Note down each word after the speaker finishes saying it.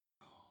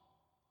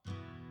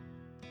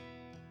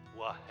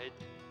واحد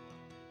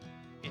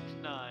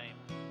اثنين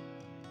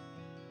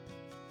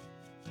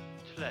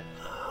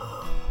ثلاثة.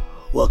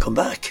 Welcome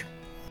back.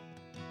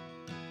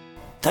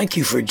 Thank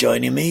you for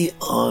joining me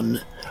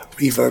on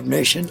Reverb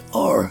Nation,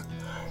 or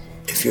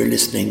if you're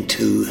listening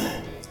to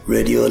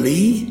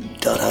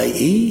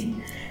radiolee.ie,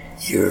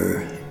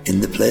 you're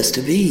in the place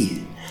to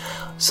be.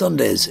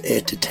 Sundays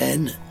 8 to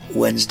 10,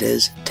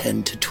 Wednesdays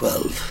 10 to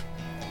 12.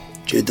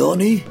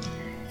 Jadoni,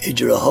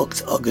 Idra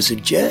Hocht agus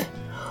Je,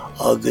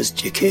 agus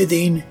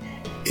Jacadine,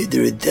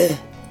 Idra De,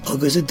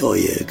 agus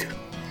Doyeg.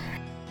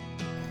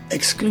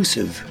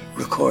 Exclusive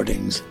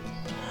recordings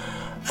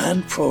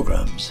and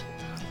programs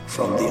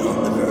from the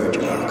On the Verge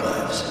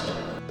archives.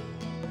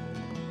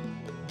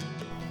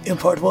 In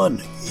part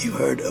one, you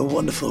heard a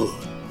wonderful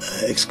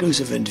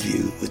exclusive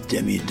interview with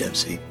Damien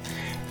Dempsey,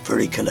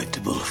 very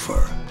collectible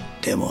for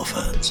demo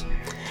fans.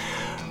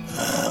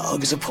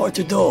 Agus a part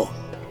do,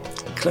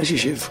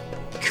 Clashishif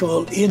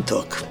Kul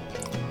Intuk,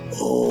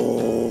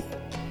 O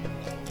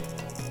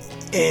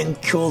En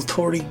Kul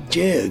Tori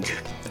Jeg,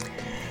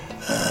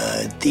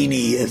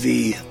 Dini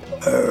Avi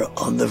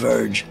On the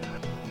Verge,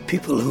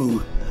 people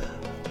who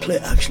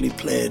actually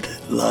played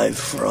live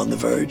for On the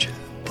Verge,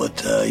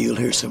 but you'll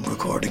hear some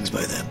recordings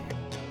by them.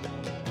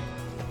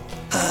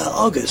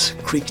 August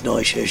Creek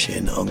Noishish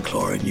in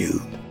Unclore and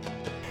You.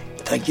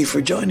 Thank you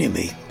for joining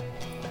me.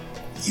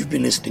 You've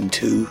been listening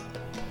to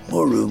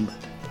More Room,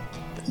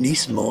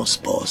 Nice Mo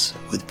Sposs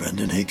with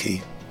Brendan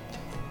Hickey.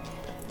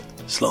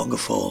 Slán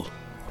Fall.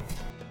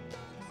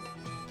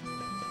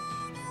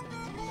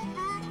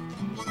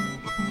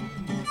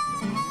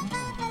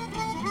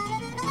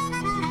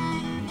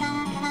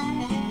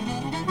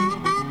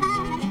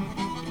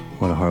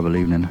 What a horrible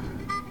evening.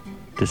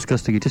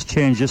 Disgusting. It just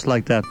changed just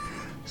like that.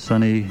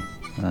 Sunny,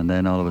 and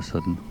then all of a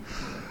sudden,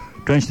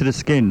 drenched to the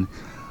skin.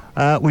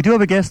 We do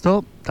have a guest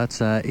though.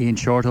 That's Ian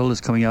Shortall is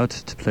coming out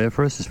to play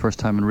for us. His first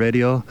time on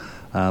radio,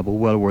 but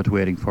well worth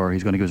waiting for.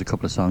 He's going to give us a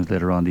couple of songs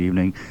later on in the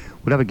evening.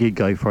 We'll have a gig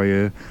guide for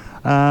you.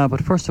 But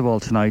first of all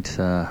tonight,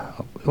 I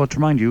want to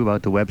remind you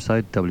about the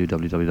website,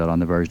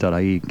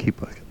 www.ontheverge.ie.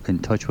 Keep in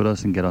touch with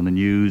us and get on the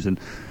news and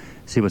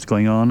see what's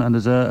going on. And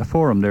there's a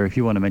forum there. If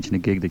you want to mention a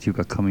gig that you've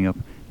got coming up,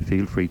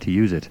 feel free to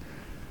use it.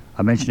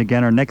 I mentioned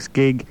again, our next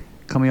gig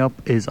coming up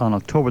is on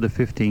October the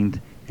 15th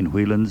in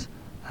Whelan's,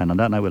 and on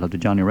that night we'll have the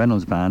Johnny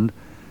Reynolds Band,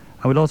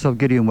 and we'll also have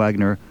Gideon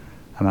Wagner,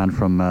 a man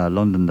from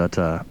London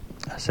that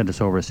sent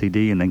us over a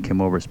CD and then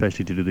came over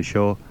especially to do the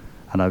show,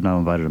 and I've now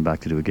invited him back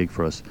to do a gig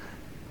for us.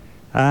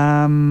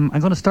 I'm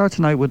going to start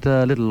tonight with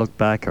a little look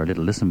back, or a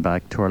little listen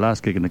back to our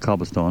last gig in the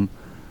Cobblestone,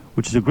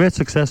 which is a great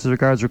success as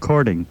regards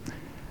recording.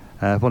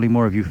 If only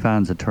more of you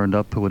fans had turned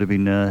up, it would have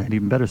been an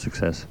even better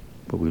success,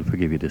 but we'll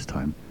forgive you this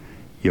time.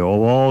 You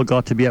all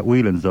got to be at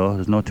Whelan's though,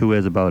 there's no two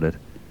ways about it.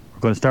 We're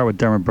going to start with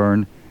Dermot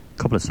Byrne, a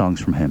couple of songs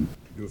from him.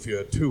 Do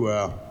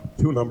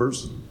two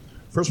numbers.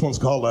 First one's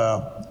called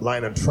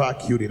Line and Track,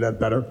 Hudie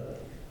Ledbetter,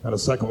 and the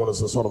second one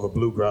is a sort of a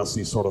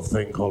bluegrassy sort of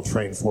thing called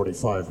Train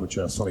 45, which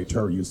Sonny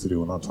Terry used to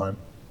do in that time.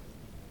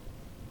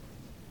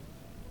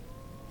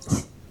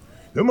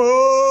 The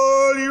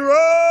more you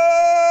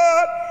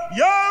ride,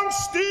 young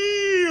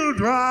steel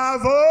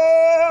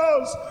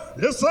drivers,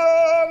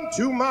 listen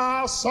to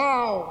my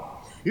song.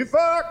 If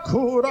I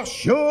could, I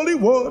surely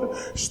would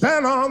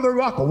stand on the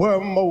rock where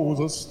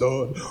Moses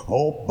stood.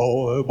 Oh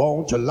boy,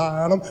 won't you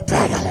line 'em,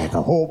 drag it like a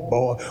oh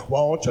boy,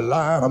 won't you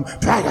line 'em,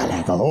 drag it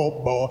like a oh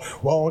boy,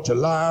 won't you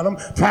line 'em,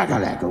 drag it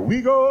like a we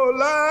go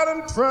line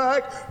and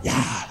track,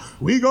 yeah.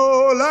 We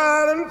go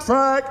line and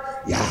track,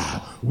 yeah,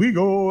 we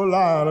go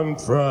line and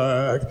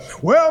track.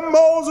 Well,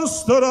 Moses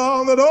stood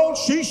on that old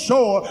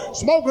seashore,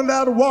 smoking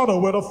that water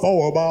with a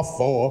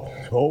 4x4.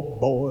 Oh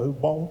boy,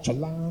 won't you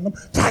line 'em,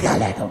 drag it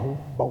like a oh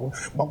boy,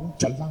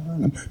 won't you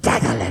line 'em,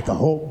 drag it like a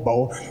oh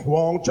boy,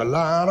 won't you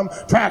line 'em,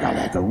 drag it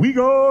like a we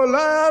go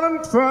line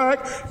and track,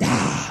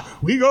 yeah.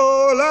 We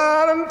go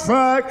line and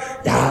track,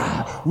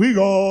 yeah, we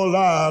go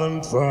line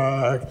and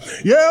track.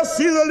 Yeah,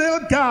 see the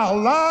little gal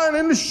lying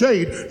in the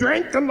shade,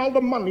 drinking all the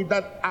money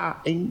that I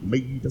ain't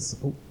made.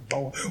 Oh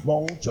boy,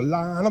 won't you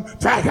line 'em,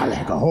 drag it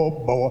like a oh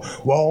boy,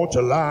 won't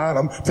you line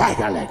 'em, drag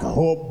it like a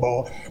oh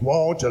boy,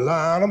 won't you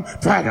line 'em,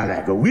 drag it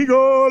like a we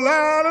go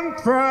line and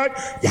track,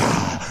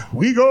 yeah,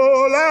 we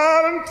go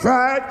line and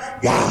track,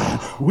 yeah,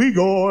 we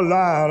go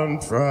line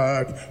and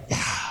track,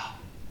 yeah.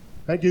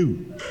 Thank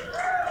you.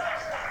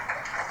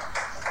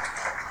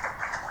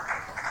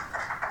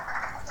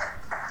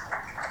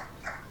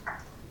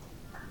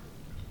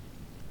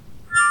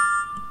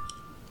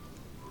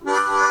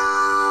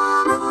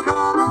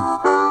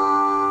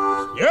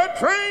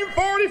 Train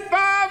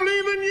 45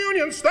 leaving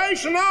Union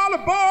Station, all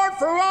aboard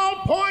for All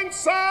Points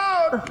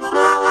South.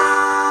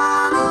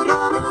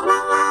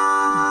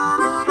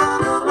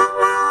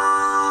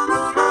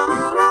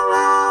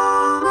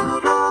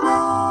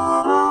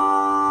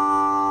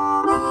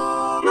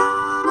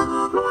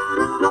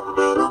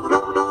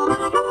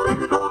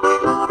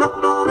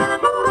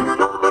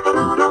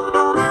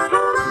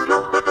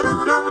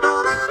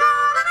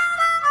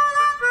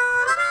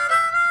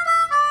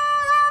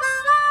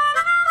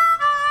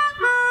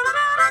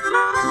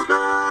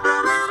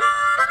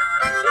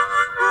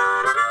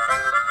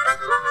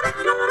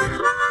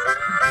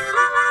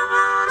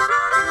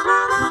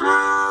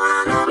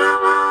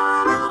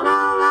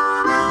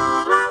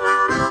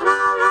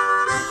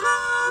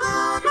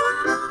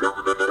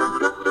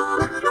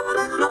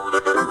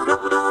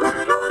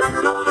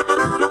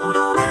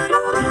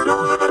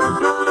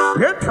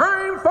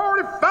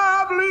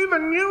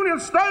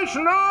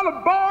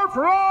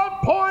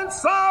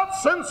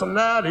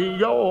 Cincinnati,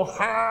 yo,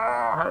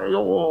 hi,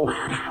 yo.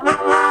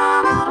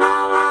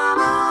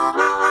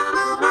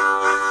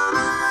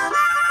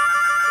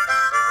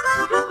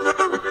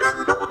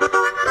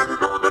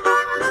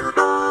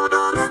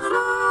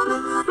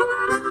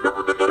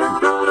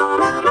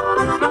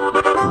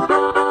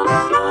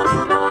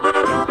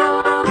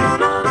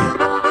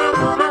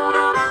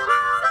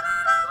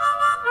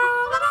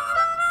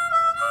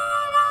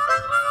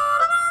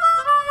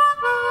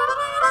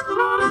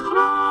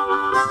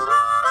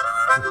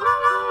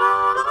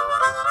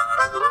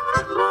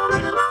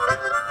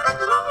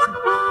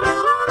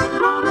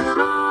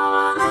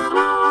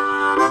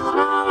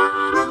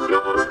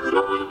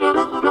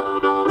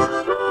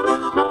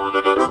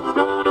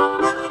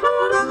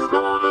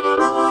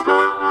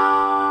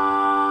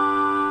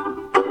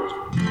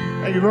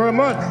 Thank you very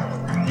much.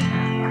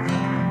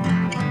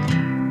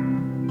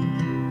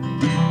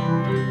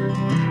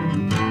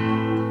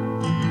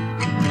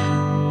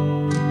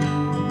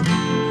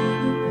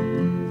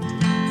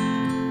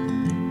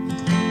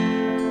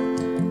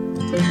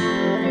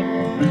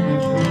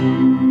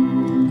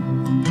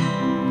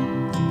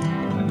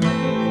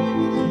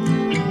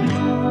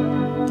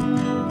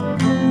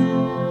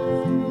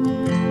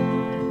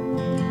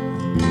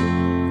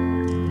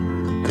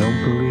 Don't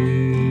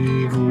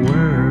believe a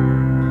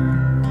word.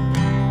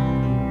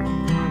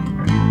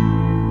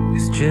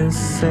 It's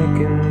just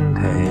second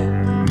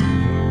hand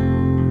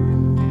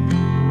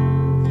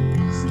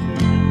news.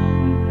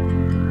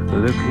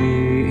 Look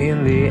me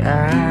in the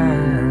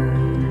eye.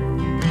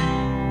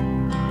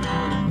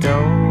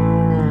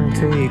 Don't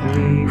take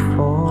me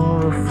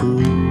for a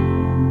fool.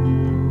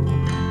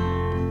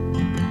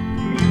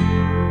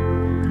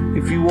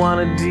 If you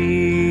wanna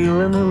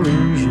deal an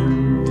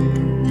illusion,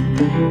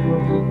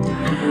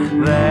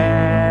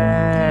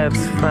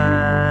 that's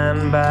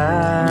fine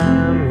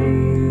by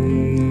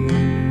me.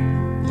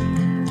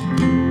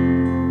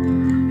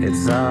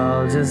 It's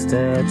all just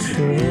a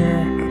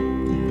trick.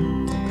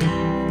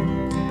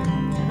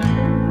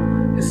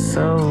 It's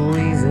so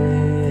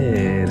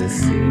easy to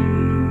see.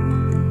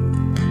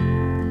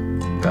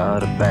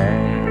 Got a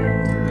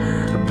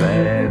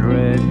bad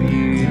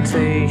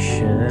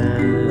reputation.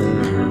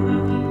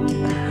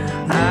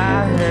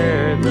 I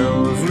heard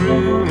those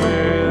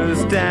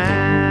rumors downtown.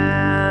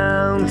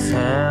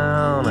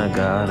 I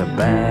got a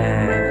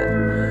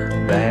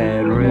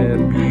bad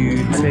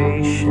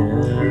reputation.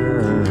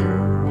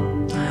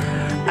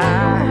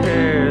 I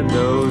heard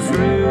those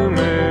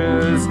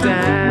rumors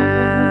downtown.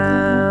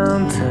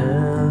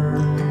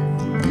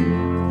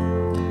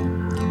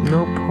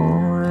 No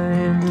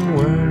point in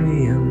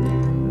worrying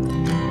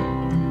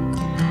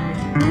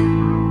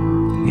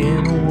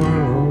in a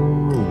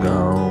world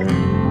gone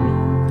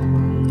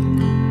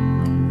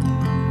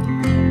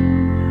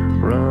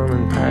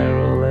running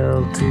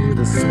parallel to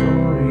the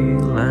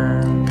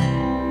storyline,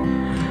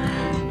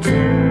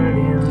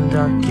 turning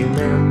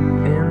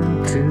document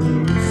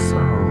into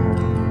song.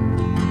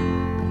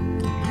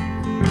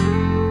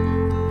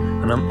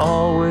 And I'm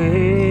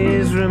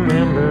always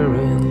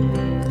remembering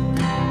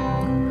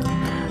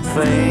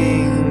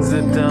things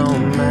that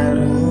don't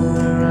matter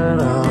at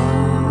all.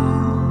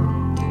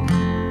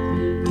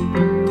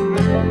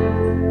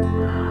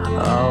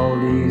 All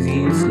these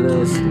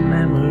useless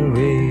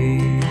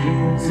memories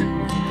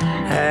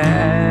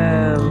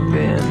have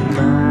been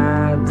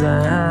my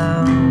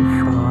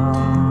downfall.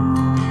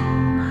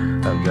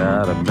 I've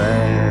got a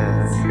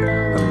bad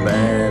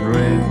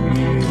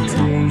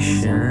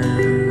reputation.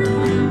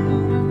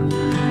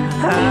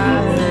 I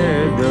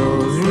heard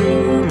those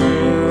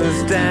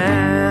rumors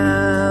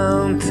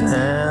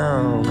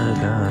downtown. I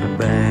got a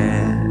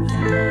bad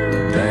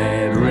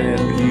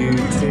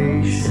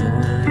reputation.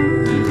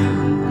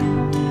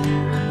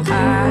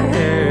 I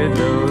heard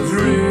those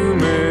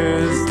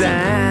rumors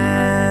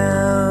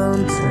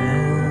downtown.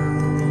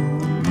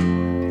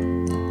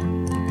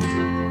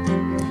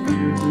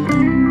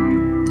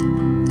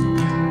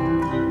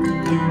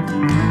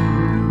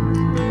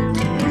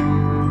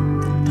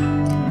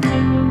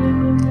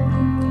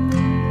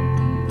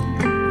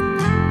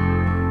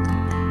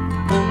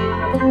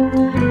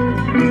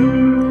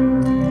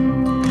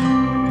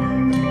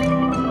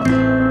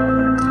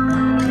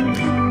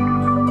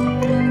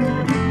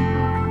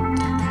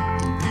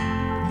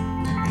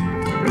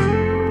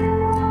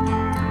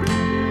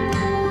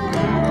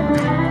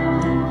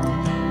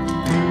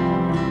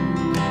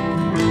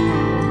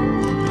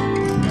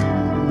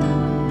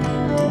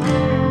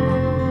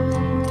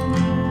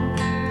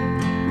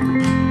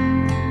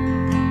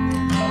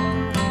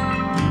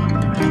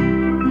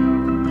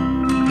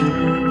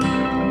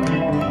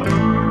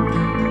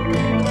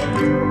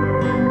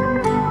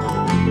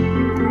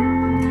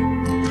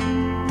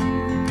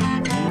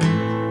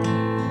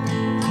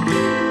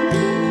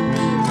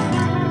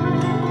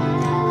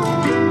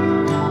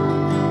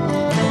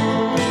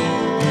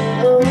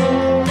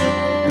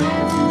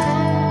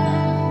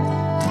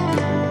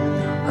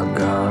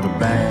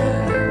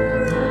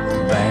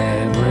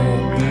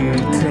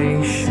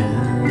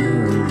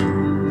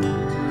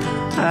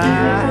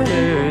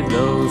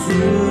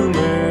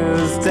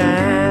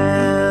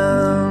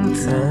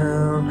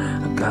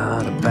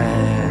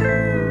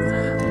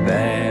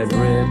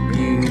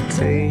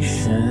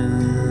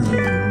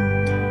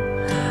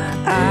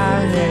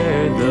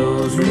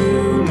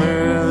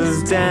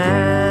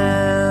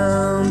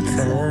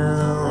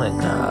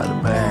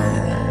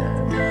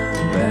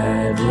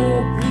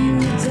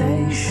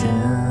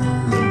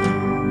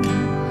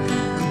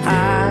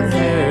 I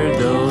heard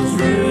those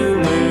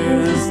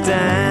rumors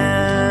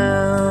downtown.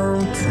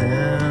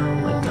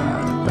 I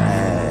got a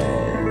bad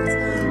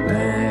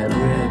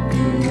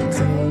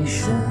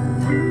reputation.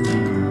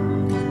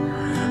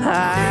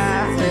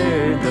 I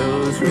heard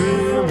those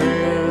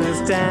rumors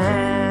downtown.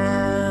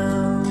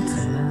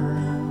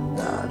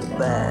 Got a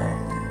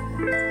bad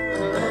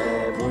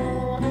reputation.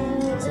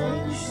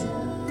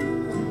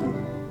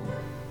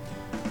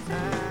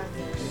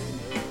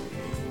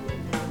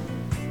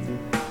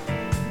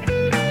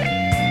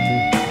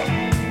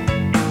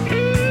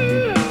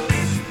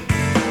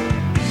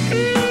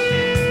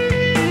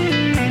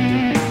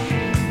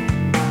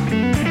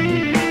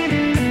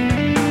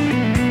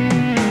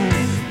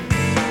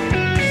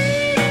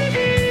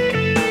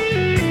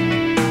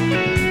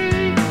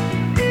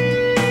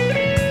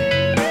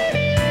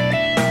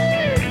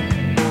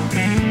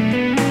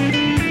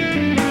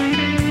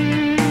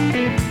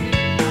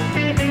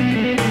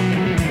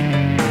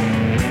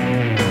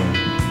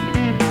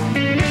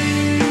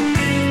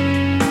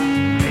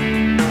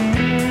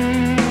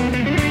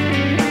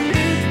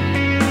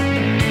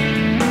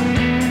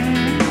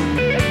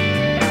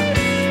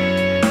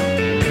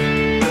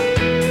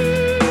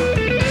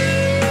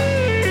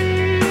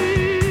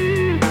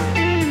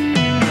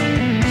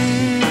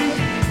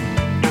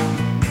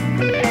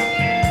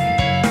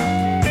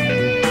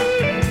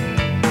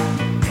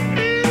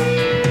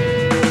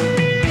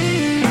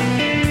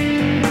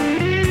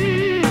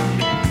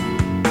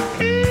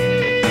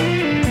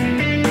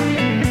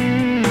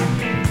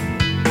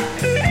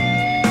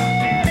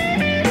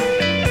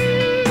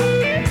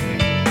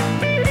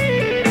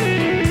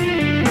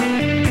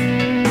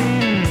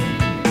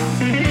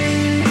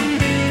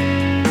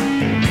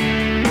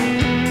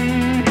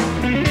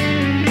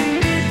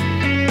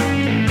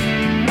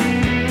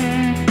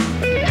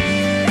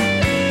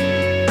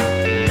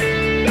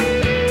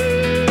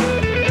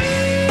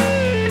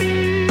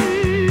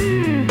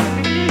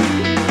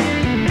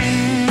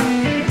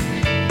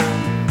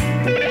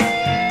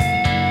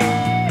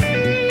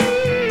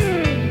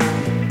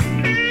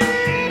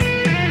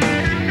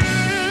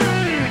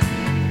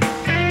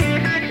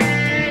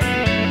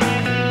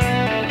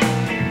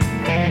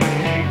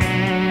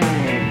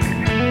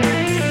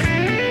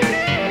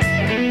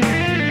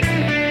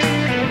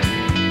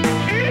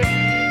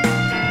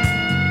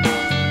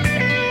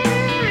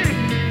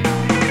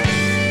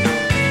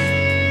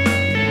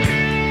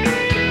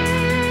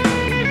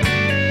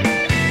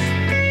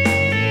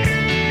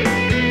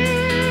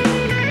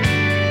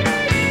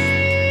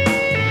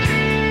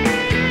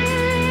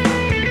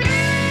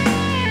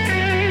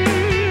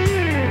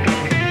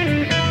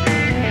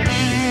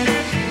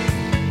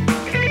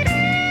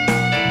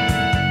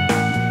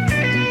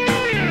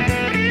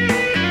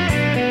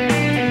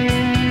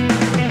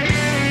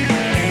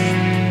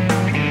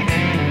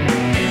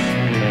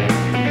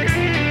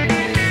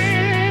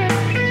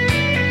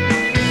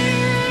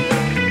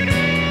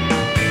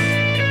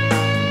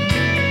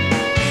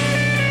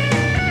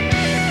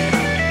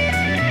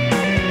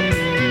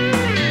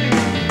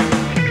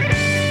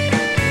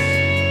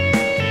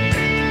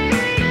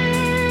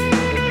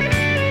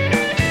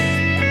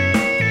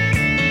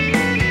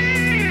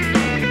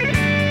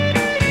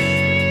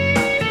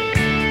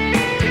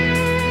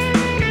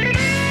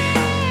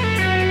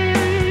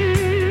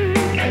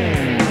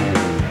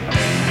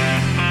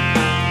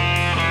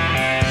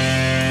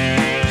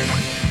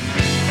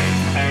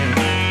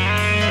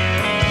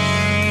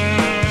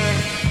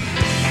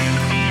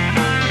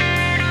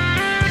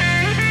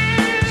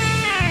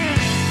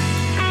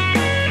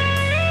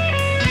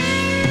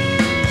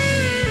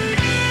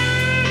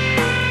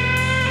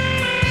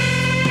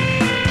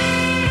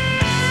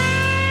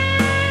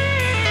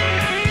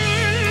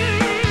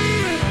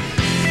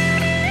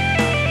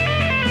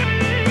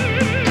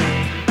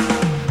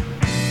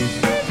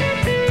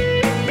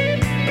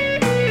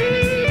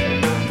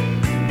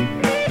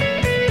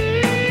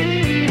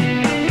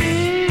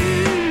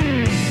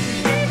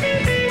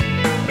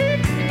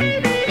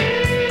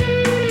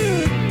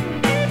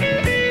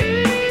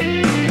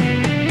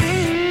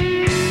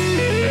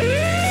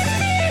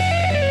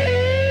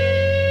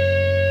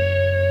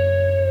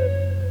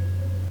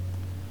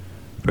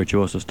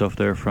 virtuoso stuff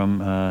there from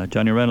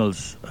Johnny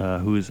Reynolds,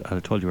 who's, as I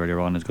told you earlier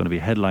on, is going to be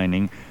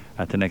headlining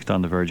at the next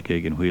On the Verge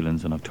gig in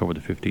Whelan's on October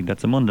the 15th.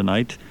 That's a Monday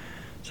night,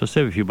 so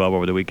save a few bob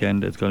over the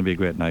weekend. It's going to be a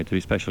great night. There'll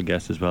be special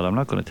guests as well. I'm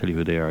not going to tell you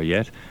who they are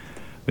yet,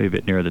 maybe a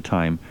bit nearer the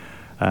time.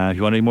 If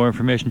you want any more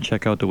information,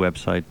 check out the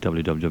website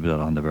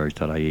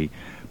www.ontheverge.ie.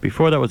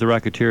 Before that was the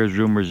Racketeers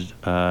Rumours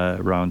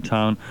Around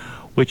Town,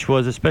 which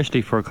was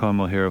especially for Colin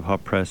O'Hare of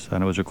Hot Press,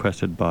 and it was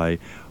requested by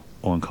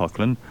Owen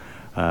Coughlin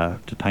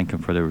to thank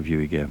him for the review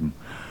he gave him.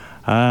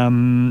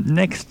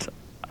 Next,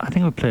 I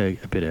think we'll play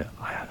a bit of...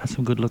 I had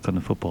some good luck on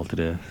the football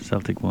today.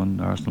 Celtic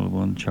won, Arsenal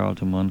won,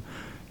 Charlton won,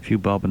 a few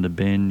bob in the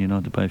bin, you know,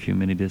 to buy a few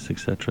mini discs,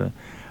 etc.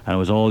 And it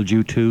was all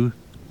due to...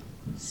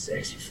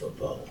 sexy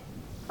football.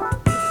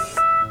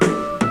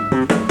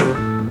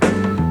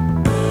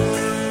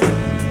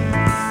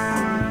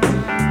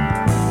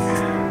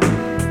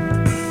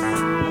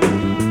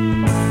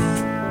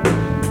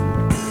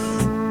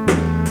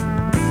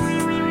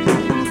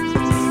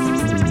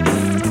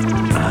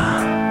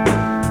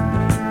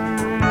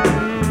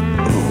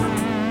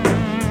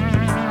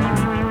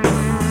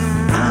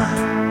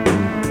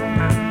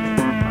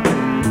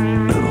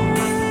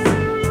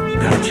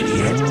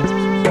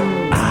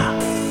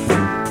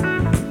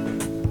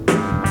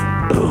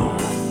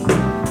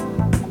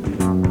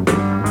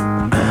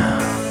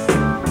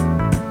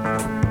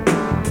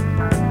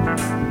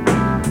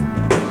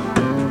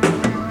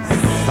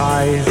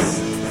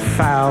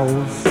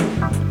 fouls,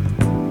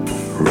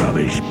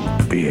 rubbish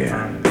beer,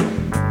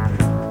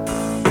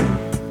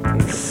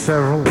 and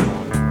several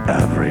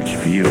average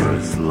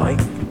viewers like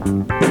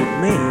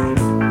me.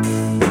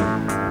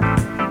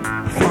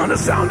 Find a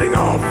sounding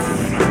off,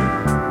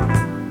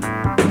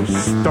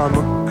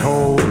 stomach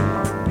cold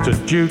to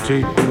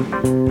duty.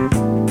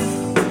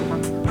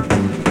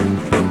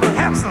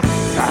 Perhaps the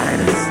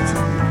finest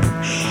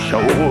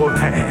show of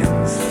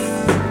hands.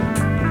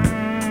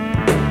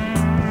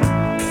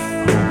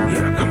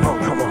 Yeah, come on.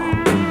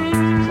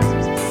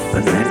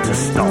 And then to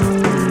stop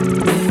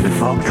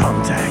before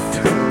contact.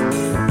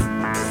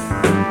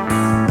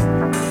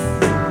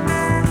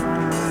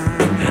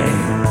 Hey,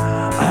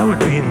 I would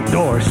be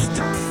endorsed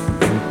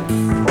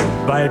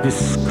by a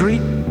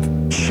discreet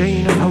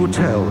chain of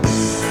hotels.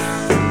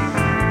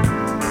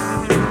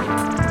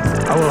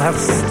 I will have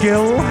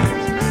skill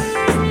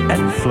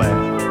and flair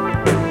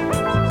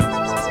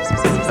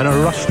and a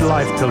rushed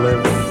life to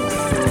live.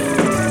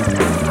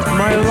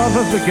 My love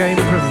of the game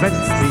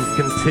prevents me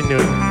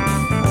continuing.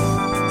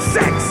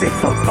 Sexy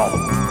football.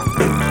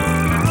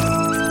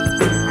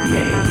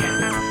 Yeah.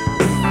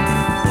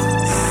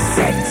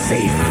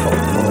 Sexy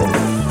football.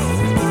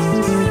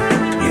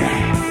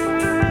 Yeah.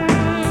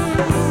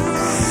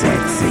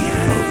 Sexy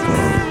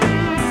football.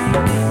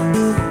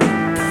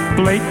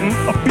 Blatant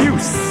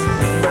abuse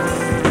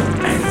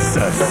and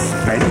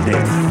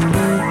suspended.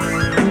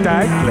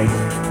 Dangling.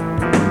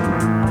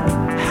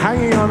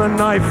 Hanging on a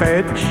knife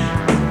edge.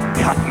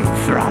 Cut and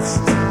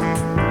thrust.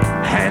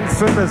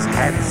 Handsome as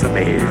handsome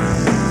is.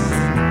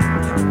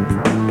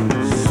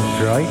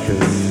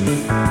 Strikers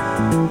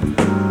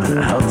and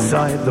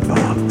outside the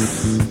box,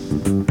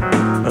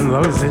 and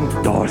those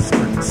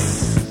endorsements,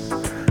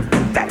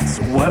 that's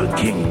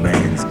working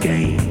man's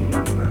game.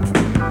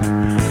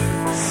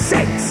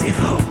 Sexy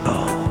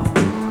football,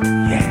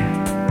 yeah.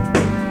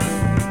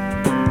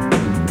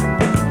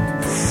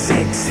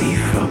 Sexy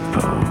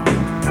football.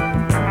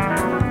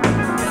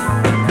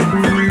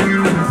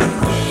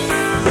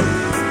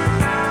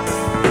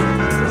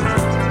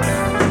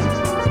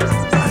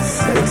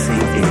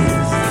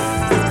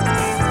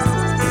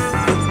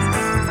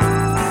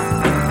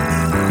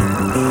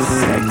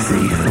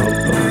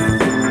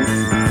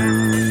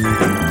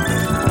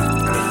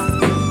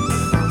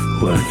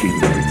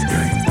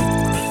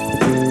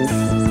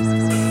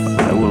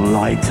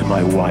 To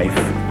my wife,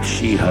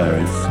 she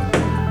hers,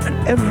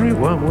 and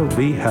everyone will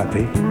be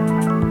happy.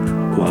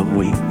 1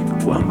 week,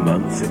 1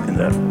 month in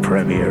the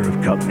premiere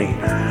of Company.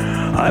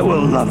 I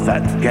will love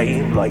that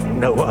game like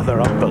no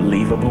other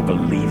unbelievable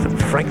belief. And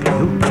frankly,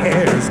 who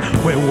cares?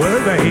 Where were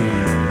they?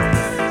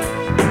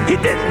 He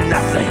did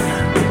nothing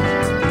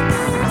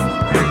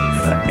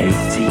for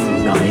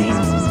 89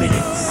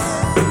 minutes.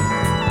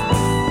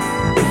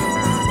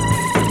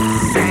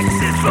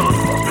 Sexy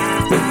football.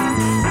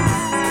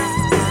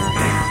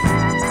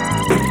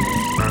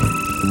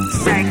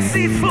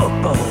 Sexy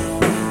football.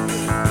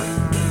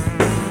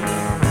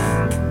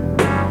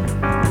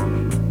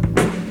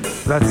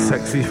 That's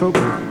sexy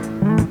football.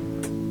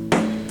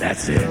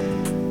 That's it.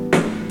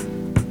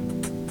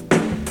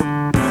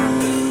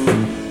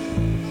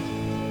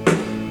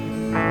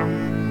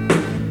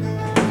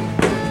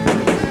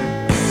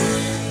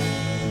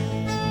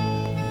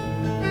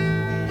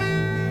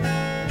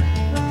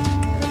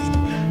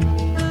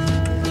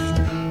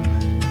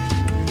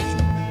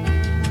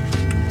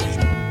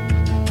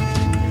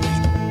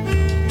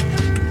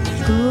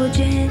 Go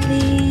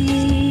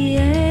gently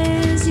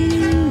as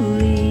you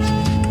leave,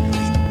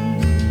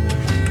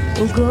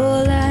 or go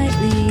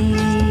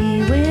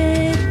lightly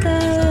with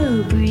the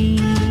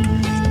breeze.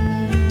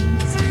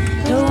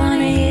 Don't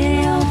wanna hear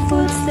your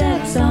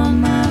footsteps on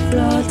my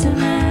floor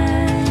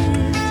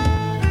tonight.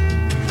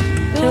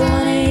 Don't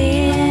wanna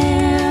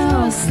hear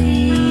or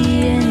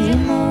see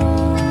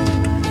anymore,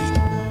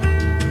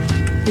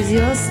 'cause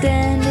you're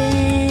standing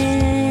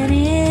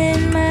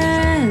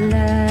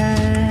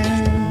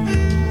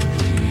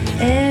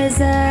as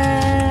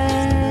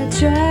I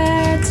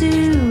try to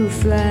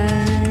fly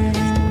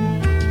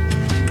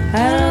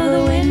out of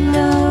the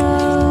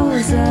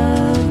windows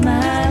of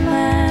my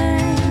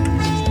mind,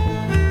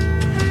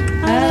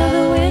 out of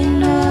the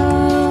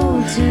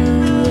window to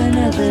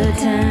another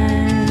time.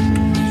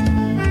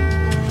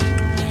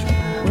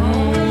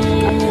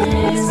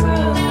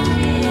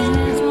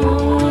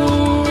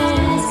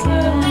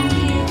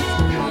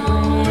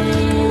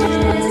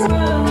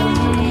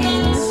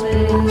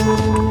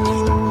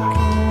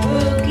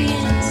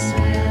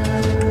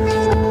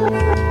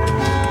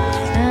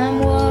 I'm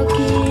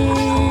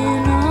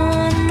walking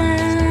on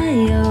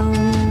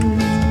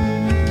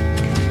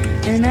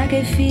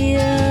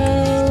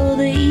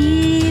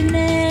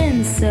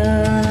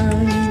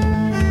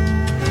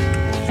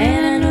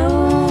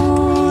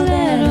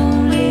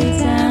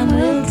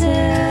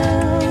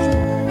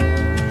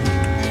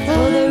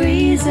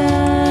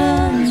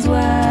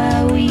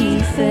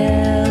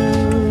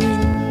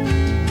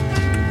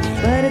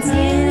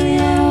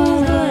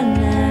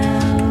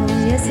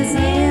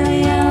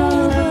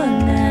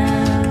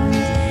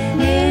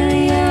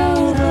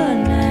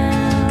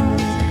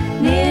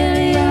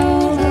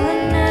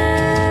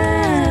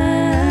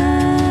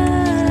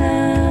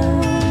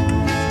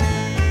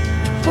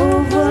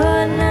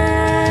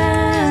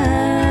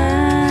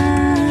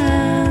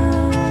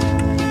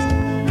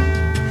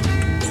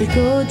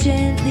Go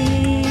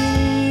gently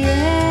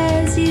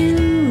as you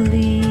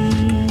leave.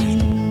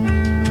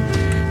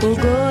 We'll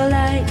go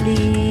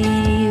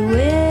lightly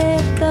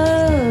with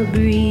the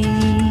breeze.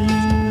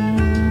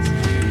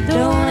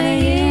 Don't wanna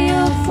hear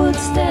your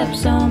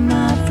footsteps on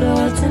my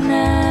floor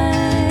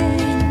tonight.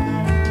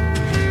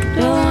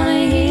 Don't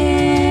wanna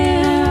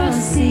hear or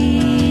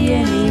see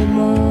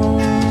anymore.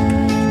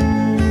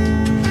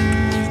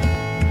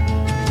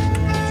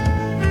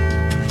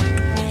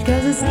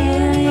 'Cause it's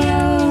nearly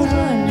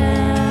over now.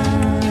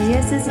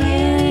 Yes, it's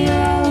nearly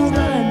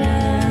over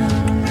now.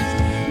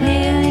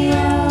 Nearly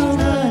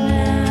over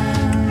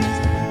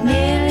now.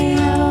 Nearly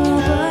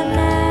over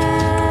now.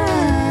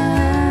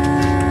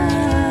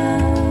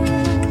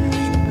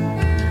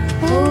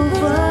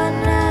 Over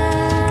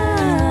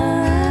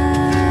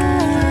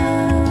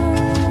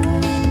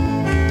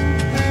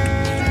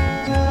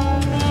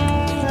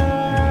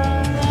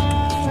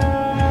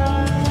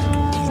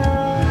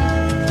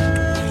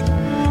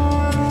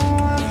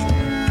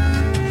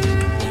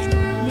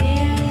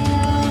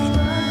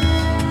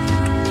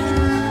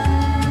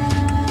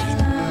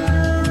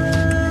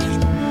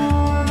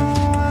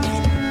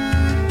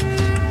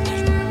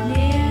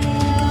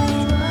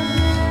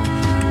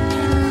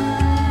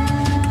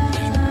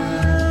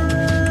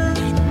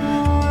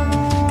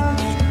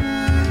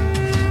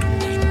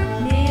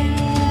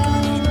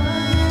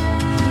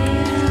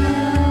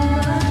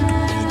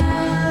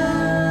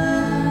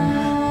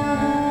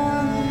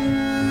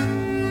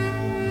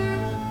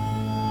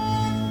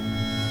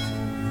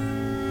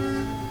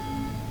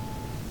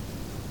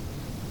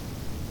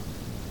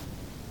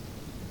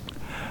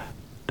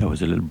That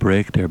was a little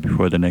break there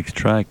before the next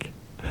track.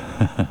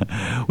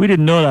 We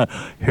didn't know that.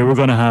 Here we're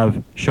going to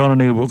have Sean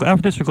O'Neill.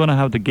 After this, we're going to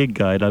have the gig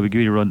guide. I'll be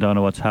giving you a rundown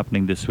of what's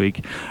happening this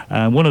week.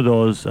 And one of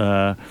those,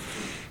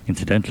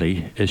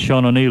 incidentally, is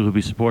Sean O'Neill, who'll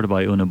be supported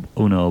by Una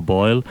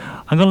O'Boyle.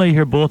 I'm going to let you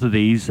hear both of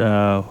these,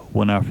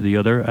 one after the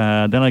other.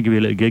 Then I'll give you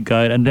a little gig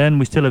guide. And then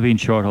we still have Ian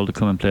Shortall to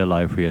come and play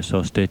live for you.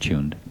 So stay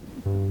tuned.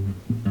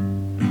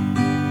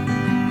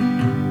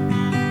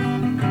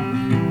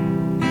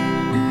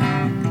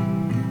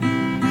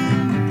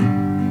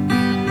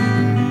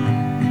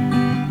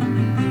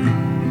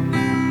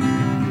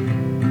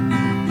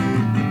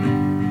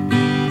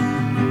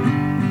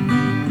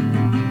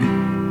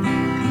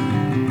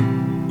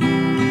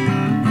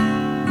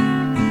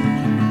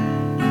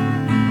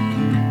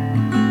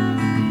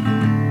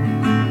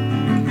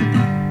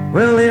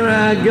 Well, here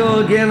I go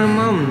again, I'm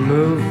on the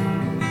move.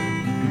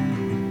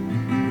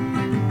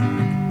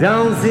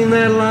 Don't seem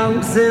that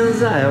long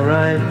since I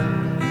arrived.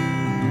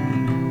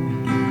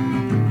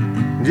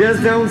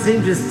 Just don't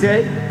seem to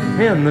stay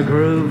in the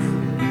groove.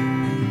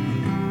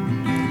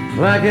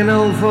 Like an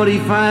old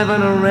 45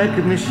 on a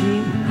record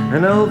machine,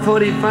 an old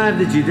 45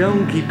 that you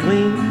don't keep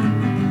clean.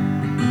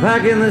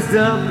 Packing the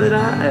stuff that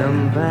I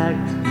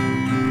unpacked,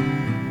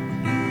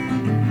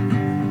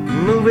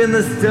 moving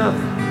the stuff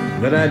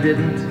that I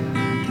didn't.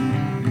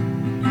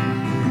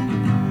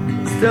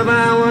 Stuff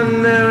I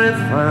wonder if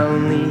I'll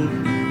need,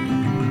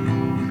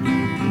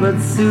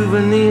 but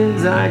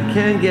souvenirs I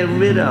can't get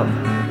rid of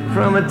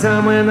from a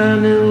time when I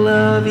knew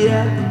love.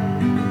 Yeah,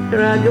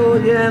 here I go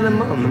again,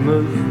 I'm on the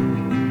move.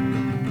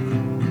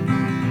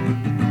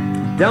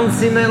 Don't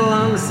seem that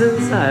long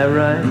since I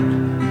arrived.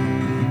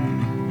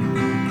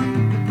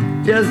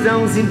 Just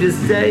don't seem to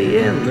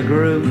stay in the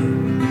groove.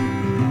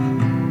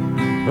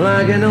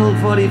 Like an old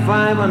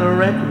 45 on a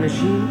record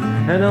machine,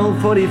 an old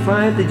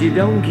 45 that you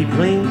don't keep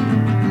clean.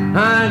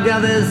 I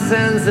got this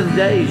sense of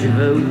deja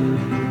vu.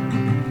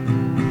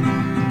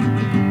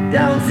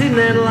 Don't seem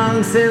that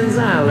long since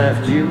I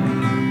left you,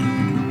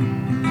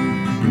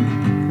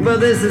 but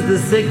this is the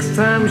 6th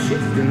time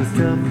shifting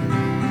stuff.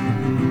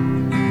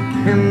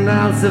 And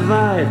I'll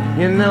survive,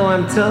 you know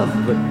I'm tough,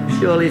 but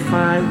surely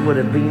 5 would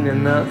have been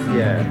enough,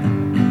 yeah.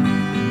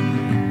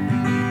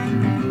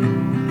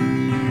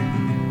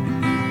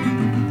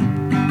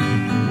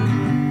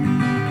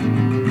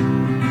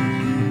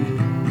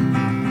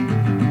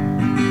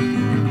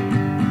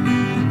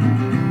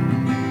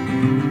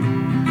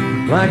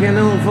 Like an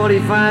old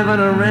 45 on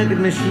a record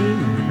machine,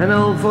 an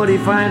old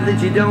 45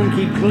 that you don't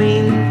keep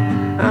clean.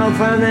 I'll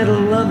find that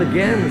love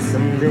again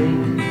someday.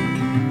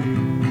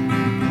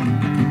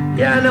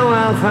 Yeah, I know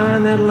I'll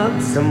find that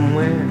love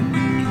somewhere.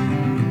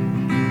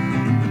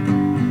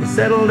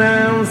 Settle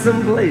down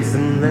someplace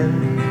and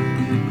then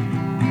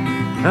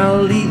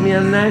I'll lead me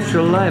a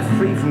natural life,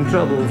 free from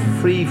trouble,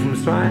 free from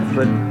strife.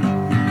 But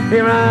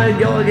here I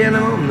go again,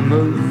 I'm on the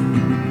move.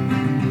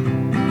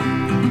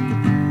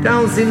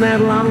 Don't seem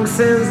that long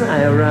since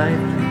I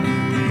arrived.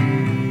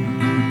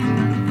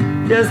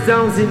 Just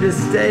don't seem to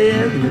stay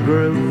in the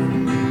groove.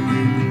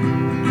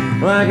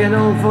 Like an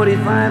old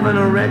 45 on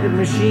a record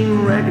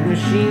machine, record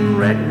machine,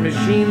 record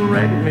machine,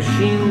 record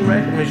machine,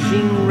 record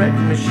machine,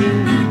 record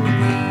machine.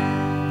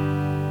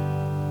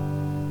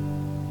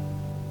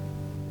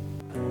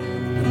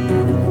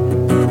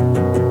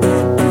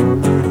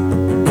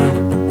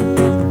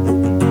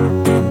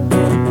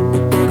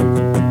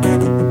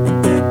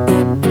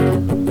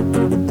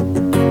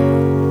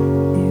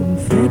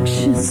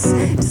 Infectious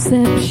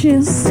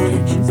deceptions.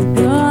 She's a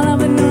girl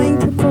of annoying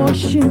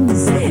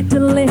proportions,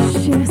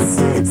 delicious,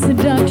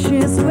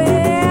 seductious.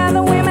 Where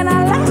the women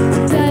are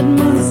like dead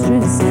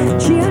monstrous.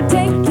 She'll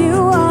take you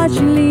or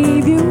she'll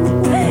leave you.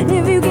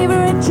 If you give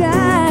her a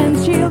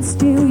chance, she'll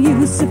steal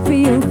you. So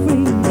feel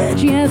free.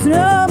 She has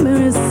no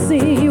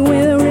mercy.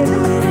 With a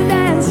rhythm and a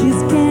dance,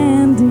 she's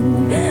candy.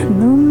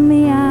 Know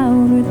me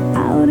out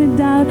without a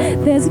doubt.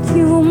 There's a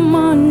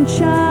human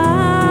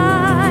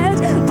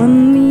child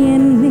on the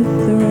ending.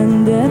 The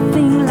under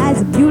thing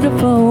lies a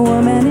beautiful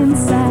woman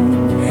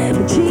inside.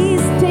 But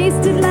she's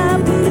tasted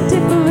love from the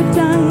tip of her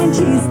tongue, and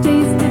she's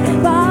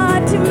tasted far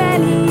too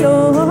many.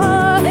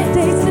 Oh,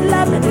 tasted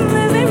love from the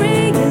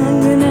very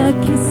young, and her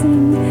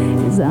kissing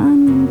is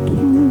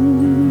uncanny,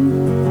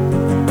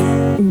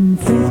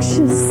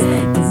 infectious,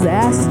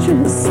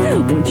 disastrous.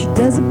 When she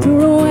does a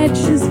pirouette,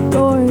 she's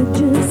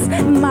gorgeous.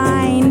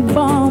 Mind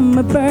bomb,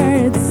 a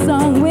bird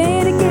song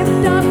with a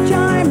gift of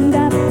charm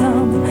that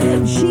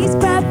plum. She's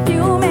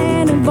perfume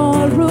in a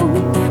ballroom,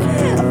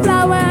 a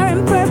flower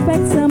in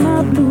perfect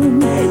summer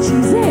bloom.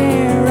 She's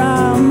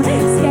harem,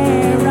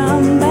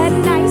 scarum, but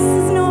nice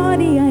as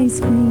naughty ice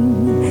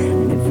cream.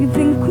 And if you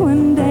think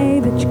one day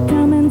that you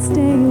come and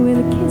stay with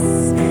a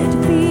kiss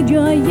to feed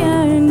your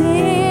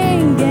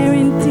yearning,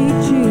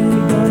 guaranteed you'll be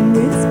going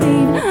with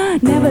speed.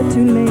 Never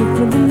too late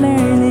for the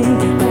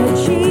learning. But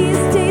she's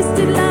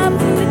tasted love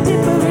from the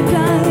tip of her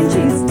tongue, and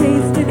she's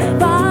tasted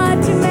far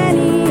too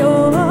many.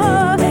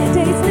 Oh,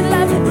 tasted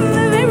love from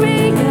the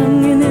very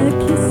young, and her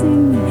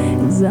kissing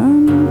is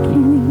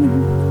uncanny,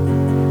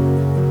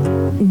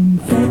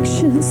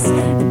 infectious,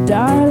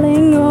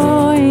 darling.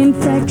 Oh,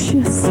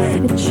 infectious,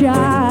 a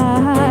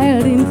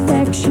child,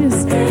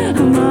 infectious,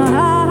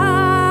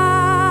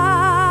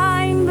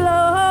 mind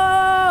blowing.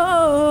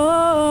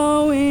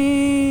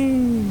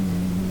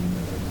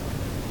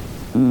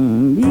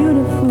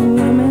 Beautiful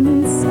woman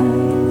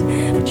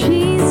inside. But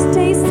she's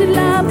tasted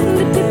love from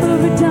the tip of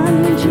her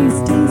tongue, and she's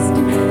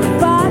tasted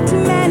far too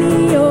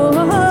many.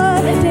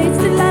 Oh,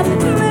 tasted love from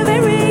the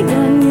very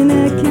young, and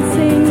her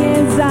kissing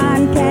is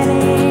uncanny.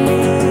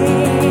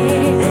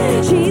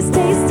 She's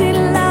tasted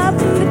love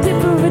from the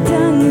tip of her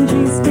tongue, and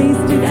she's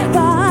tasted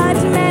far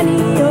too many.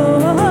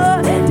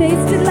 Oh,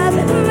 tasted love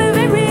from the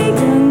very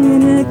young,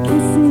 and her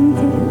kissing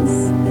is,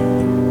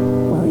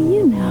 well,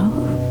 you know,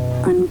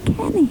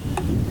 uncanny.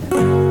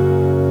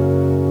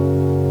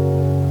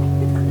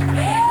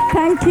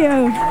 Thank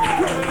you.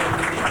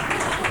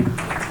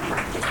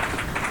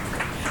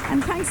 And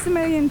thanks a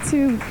million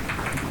to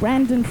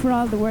Brandon for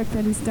all the work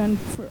that he's done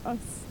for us.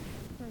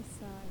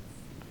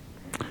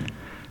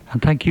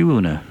 And thank you,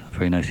 Una.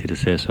 Very nice of you to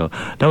say so.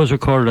 That was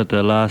recorded at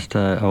the last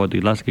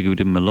gig we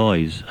did in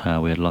Malloy's.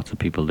 We had lots of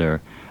people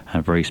there.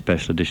 A very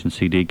special edition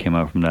CD came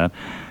out from that.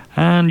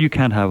 And you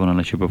can't have one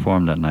unless you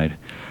perform that night.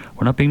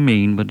 We're not being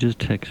mean, but just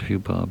takes a few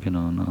bob, and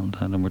all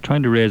that. And we're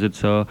trying to raise it,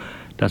 so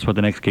that's what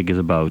the next gig is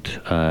about.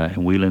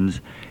 In Whelan's,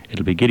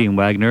 it'll be Gideon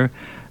Wagner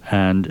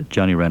and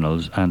Johnny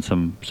Reynolds and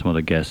some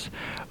other guests.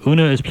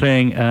 Una is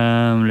playing,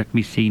 let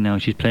me see now,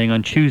 she's playing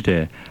on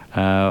Tuesday,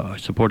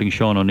 supporting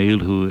Sean O'Neill,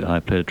 who I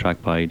played a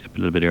track by a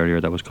little bit earlier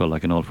that was called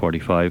like an old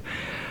 45.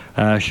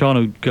 Sean,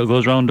 who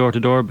goes around door to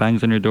door,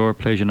 bangs on your door,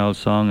 plays an old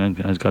song, and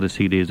has got his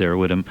CDs there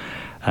with him.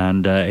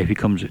 And if he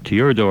comes to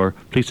your door,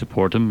 please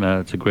support him.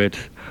 It's a great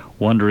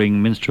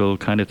wandering minstrel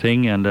kind of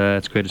thing, and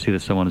it's great to see that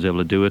someone is able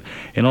to do it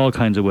in all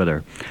kinds of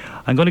weather.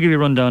 I'm going to give you a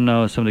rundown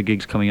now of some of the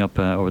gigs coming up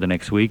over the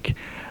next week.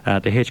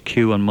 At the HQ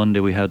on Monday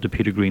we have the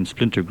Peter Green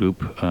Splinter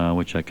Group,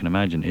 which I can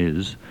imagine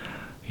is,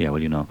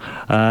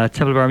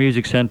 Temple Bar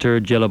Music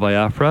Centre, Jello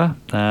Biafra.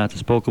 It's a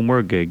spoken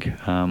word gig,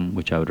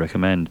 which I would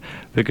recommend.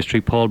 Vicar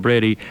Street, Paul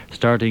Brady,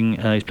 starting,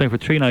 he's playing for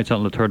 3 nights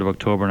on the 3rd of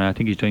October, and I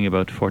think he's doing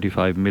about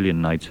 45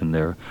 million nights in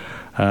there.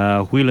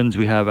 Whelan's,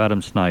 we have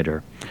Adam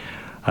Snyder.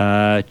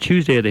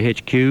 Tuesday at the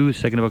HQ,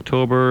 2nd of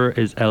October,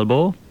 is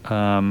Elbow.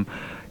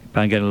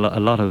 Band getting a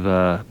lot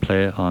of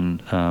play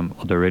on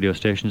other radio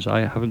stations.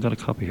 I haven't got a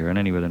copy here, and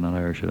anyway, they're not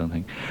Irish, I don't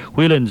think.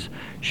 Whelan's,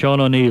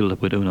 Sean O'Neill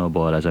with Uno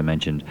Boyle, as I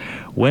mentioned.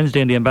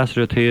 Wednesday in the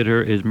Ambassador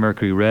Theatre is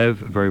Mercury Rev,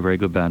 very, very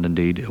good band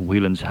indeed.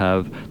 Whelan's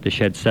have The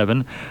Shed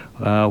 7.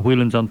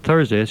 Whelan's on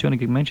Thursday, it's the only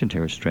gig mentioned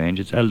here, it's strange.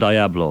 It's El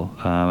Diablo,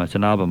 it's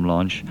an album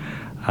launch.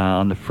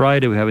 On the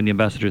Friday we have in the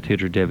Ambassador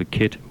Theatre David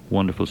Kitt,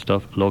 wonderful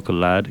stuff, local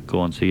lad,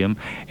 go and see him.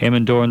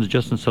 Eamon Dorans,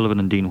 Justin Sullivan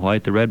and Dean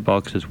White. The Red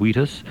Box is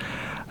Wheatus.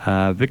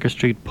 Vicar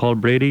Street, Paul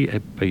Brady,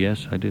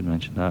 yes, I did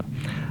mention that.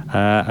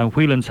 And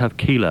Whelan's have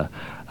Keela,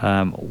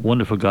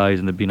 wonderful guys,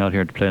 and they've been out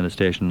here to play on the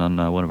station on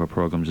one of our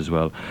programmes as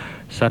well.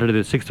 Saturday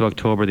the 6th of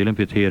October, the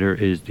Olympia Theatre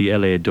is the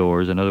LA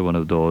Doors, another one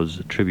of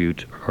those,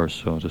 tribute, or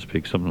so to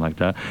speak, something like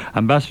that.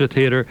 Ambassador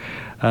Theatre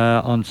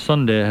on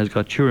Sunday has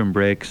got Turin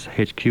Breaks,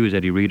 HQ is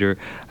Eddie Reader,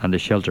 and The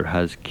Shelter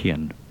has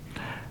Kian.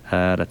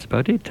 That's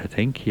about it, I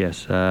think,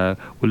 yes. We'll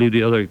leave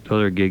the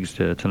other gigs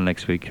till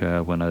next week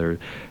when either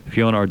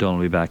Fiona or Don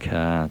will be back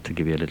to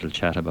give you a little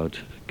chat about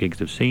gigs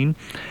they've seen.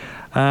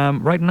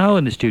 Right now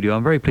in the studio,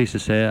 I'm very pleased to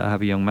say I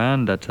have a young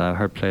man that I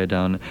heard play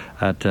down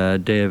at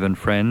Dave and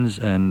Friends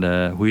and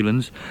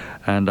Whelan's,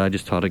 and I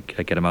just thought I'd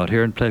get him out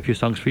here and play a few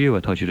songs for you. I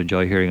thought you'd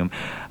enjoy hearing him.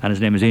 And his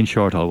name is Ian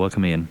Shortall.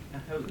 Welcome, Ian.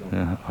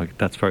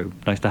 That's very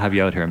nice to have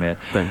you out here, mate.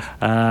 Thanks.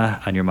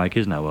 And your mic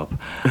is now up.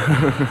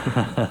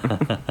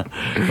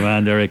 Come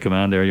on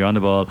there, you're on the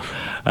ball.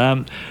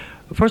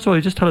 First of all,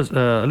 you just tell us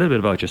a little bit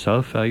about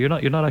yourself. You're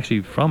not actually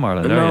from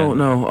Ireland, are you?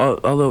 No.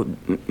 Although,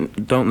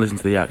 don't listen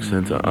to the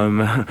accent. I'm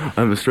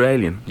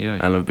Australian, Yeah.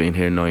 and I've been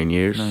here 9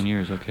 years. 9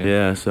 years, okay.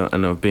 Yeah, so,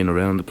 and I've been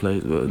around the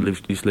place.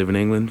 Used to live in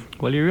England.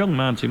 Well, you're a young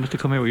man, so you must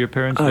have come here with your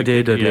parents. I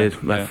did Yeah.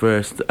 at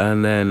first,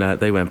 and then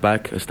they went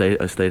back. I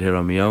stayed here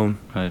on my own,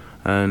 Right.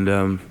 and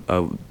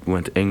I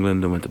went to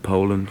England. I went to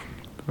Poland.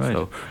 Right.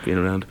 So been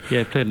around.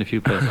 Yeah, played in a few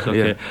places.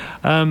 Okay.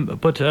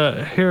 But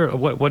here,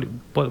 what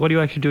are you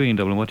actually doing in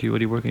Dublin? What are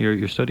you working?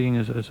 You're studying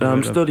as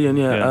I'm studying.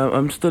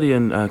 I'm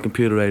studying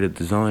computer-aided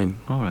design.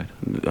 All right.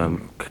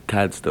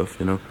 CAD stuff,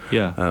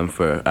 Yeah.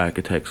 for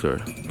architects or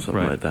something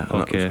Right. like that.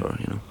 Okay. I'm not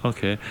sure,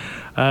 Okay.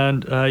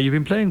 And you've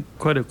been playing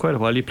quite a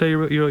while. You play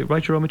you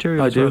write your own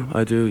material.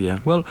 I do, yeah.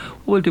 Well,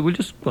 we'll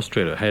just go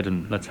straight ahead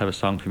and let's have a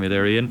song from you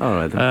there, Ian. All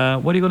right,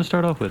 then. What are you going to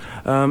start off with?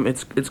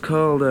 It's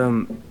called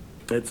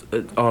it's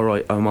all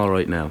right. I'm all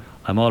right now.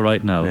 I'm all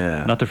right now.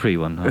 Yeah. Not the free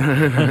one.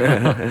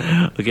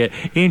 Huh? Okay.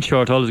 Ian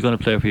Shortall is going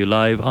to play for you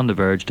live on The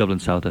Verge, Dublin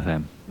South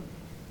FM.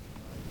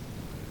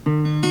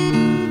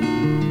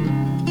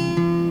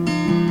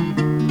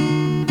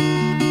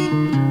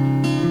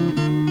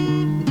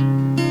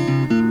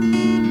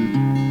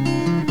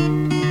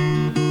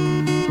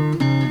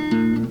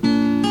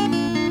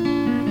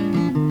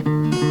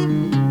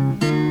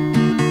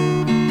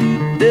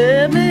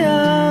 Let me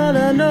out,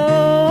 I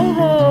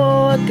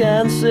know I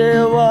can't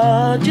say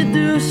what you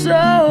do, so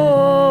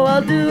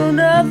I'll do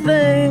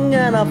nothing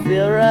and I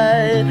feel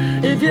right.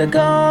 If you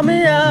call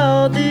me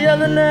out the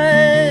other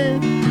night,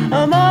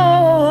 I'm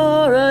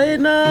alright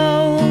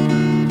now.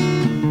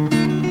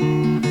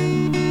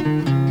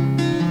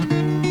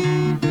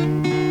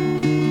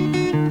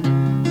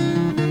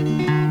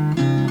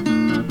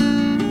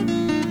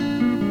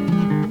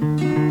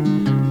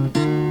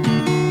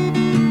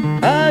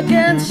 I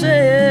can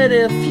say it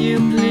if you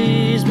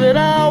please, but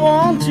I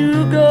want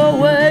to go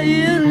where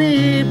you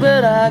need,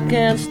 but I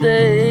can't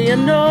stay. You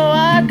know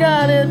I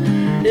got it.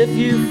 If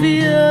you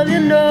feel, you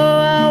know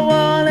I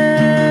want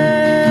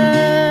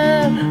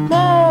it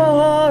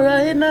more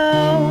right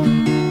now.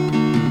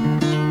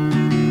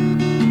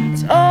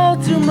 It's all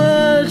too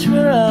much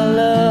for our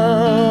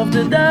love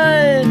to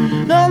die.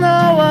 Don't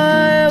know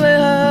why we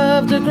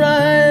have to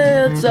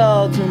cry. It's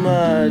all too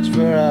much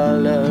for our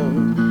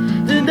love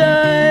to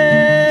die.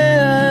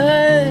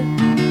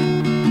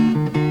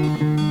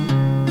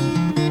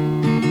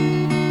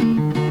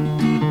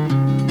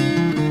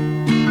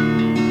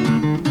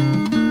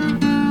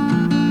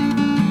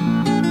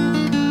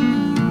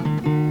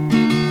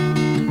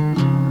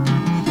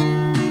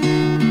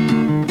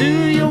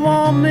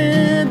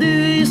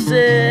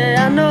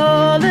 I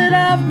know that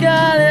I've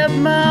got it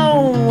my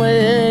own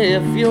way.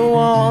 If you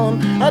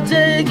want, I'll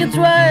take it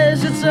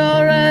twice. It's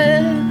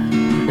alright,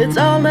 it's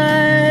all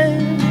night.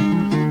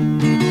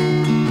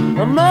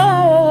 I'm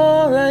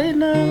alright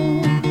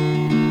now.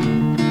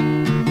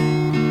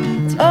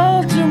 It's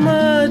all too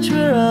much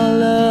for our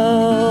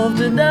love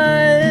to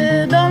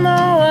die. Don't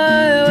know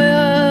why we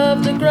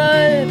have to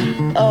cry.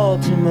 All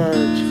too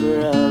much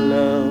for our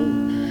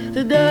love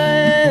to die.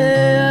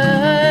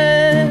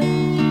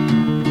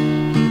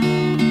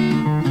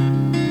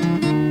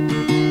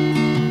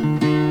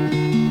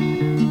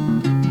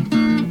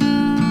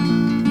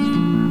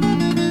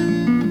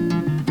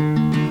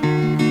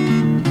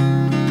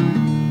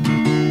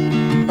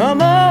 I'm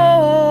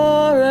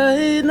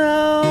alright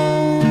now.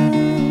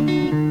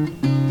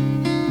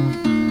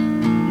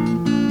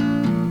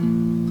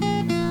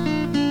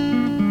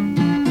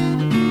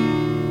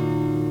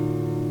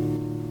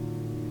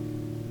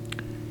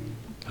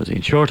 That was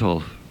Ian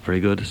Shortall. Very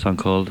good. A song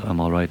called I'm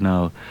All Right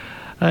Now.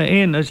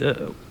 Ian,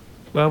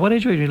 what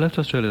age were you when you left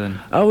Australia then?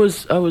 I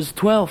was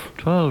 12.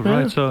 12, Yeah.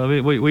 right. So, I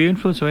mean, were you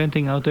influenced by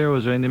anything out there?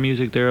 Was there any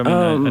music there? I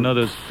mean, I know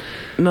there's...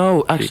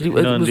 No, actually, it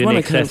was the when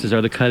I came. excesses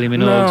or the Kylie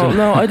Minogue.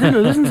 No, I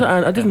didn't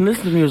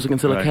listen to music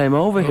until I Right. came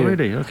over Oh, here.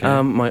 really?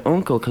 Okay. My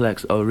uncle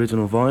collects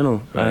original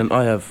vinyl, Right. and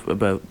I have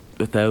about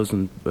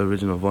 1,000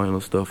 original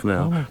vinyl stuff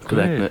now, Oh,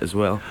 collecting great. it as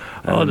well.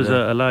 Oh, And, there's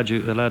a lad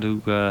who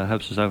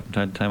helps us out from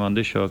time to time on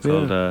this show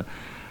called...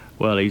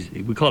 well,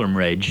 we call him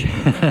Reg,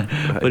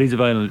 but he's a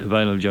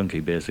vinyl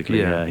junkie basically.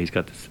 Yeah. He's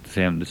got the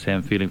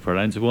same feeling for it,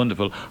 and it's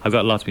wonderful. I've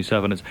got lots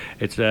myself, and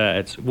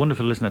it's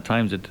wonderful to listen at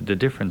times. The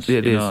difference, Yeah,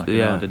 it is,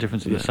 know, the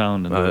difference in the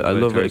sound. And I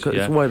love it. It's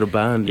a wider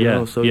band, you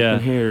know, so you can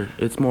hear.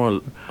 It's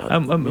more.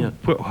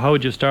 How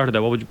would you start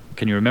that?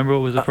 Can you remember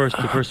what was the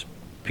first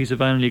piece of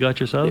vinyl you got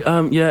yourself?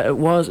 Yeah, it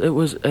was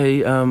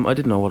a. I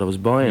didn't know what I was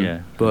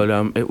buying, but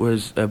it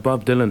was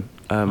Bob Dylan,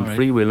 right.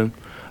 Freewheeling,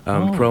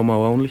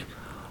 promo only.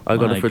 I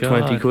got My it for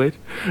God. 20 quid.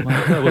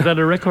 My God. Was that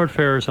a record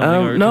fair or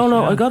something?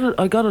 No, I got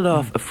it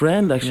off a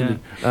friend actually.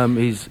 Yeah.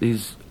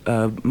 He's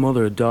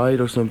mother had died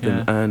or something,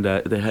 Yeah. and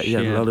he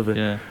had a lot of it.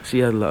 Yeah. She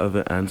had a lot of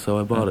it, and so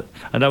I bought it.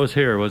 And that was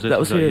here, was it? That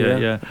was here,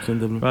 yeah. It's in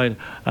Dublin. Right.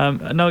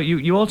 Now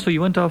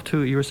you went off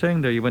to. You were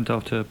saying there you went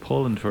off to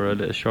Poland for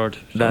a short.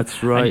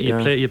 That's right.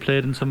 And you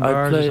played in some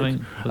bars or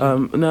something.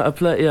 No, I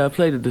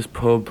played at this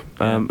pub.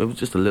 It was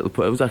just a little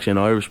pub. It was actually an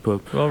Irish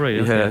pub. Oh right.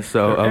 Okay. Yeah.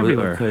 So They're I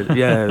everywhere. played,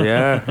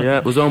 yeah.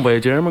 It was owned by a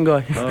German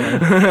guy. Oh,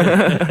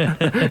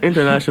 right.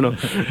 International.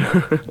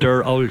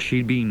 Der old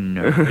she'd been.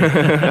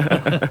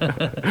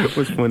 It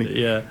was funny.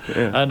 Yeah.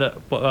 And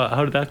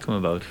how did that come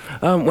about?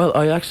 Well,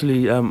 I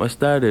actually I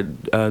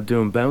started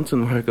doing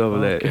bouncing work over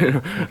there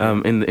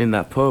in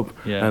that pub,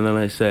 and then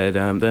I said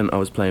then I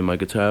was playing my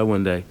guitar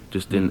one day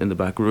just in the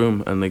back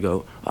room, and they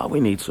go, "Oh, we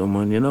need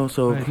someone,"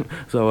 so Right.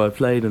 so I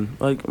played and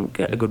I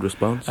get a good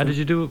response. And did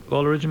you do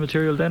all original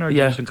material then, or did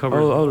you do some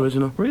covers? all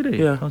original. Really?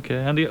 Yeah. Okay.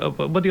 And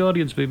what the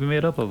audience would be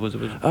made up of? Was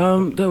it?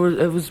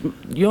 It was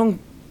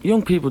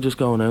young people just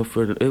going out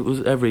for it. It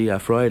was every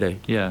Friday.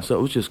 Yeah. So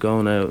it was just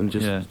going out and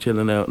just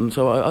chilling out, and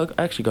so I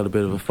actually got a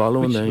bit of a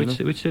following there.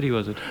 Which city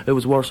was it? It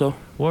was Warsaw.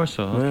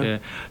 Warsaw. Okay. Yeah.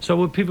 So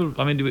would people?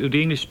 I mean, would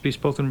the English be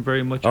spoken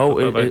very much? Oh,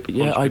 about I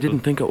people? didn't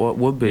think it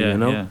would be,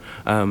 Yeah.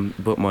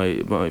 But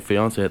my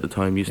fiance at the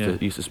time used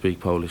to speak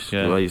Polish,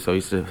 Yeah. so I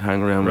used to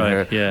hang around Right,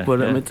 with her. yeah, But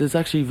yeah. it's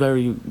actually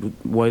very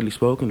widely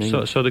spoken.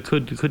 So they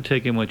could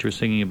take in what you're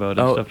singing about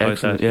and stuff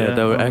excellent. like that. Yeah,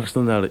 they were Oh.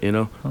 excellent at it.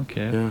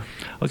 Okay. Yeah.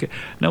 Okay.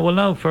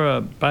 Now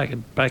for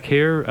back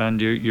here,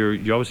 and you're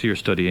obviously you're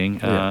studying,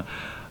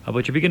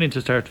 but you're beginning to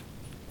start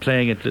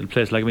playing at little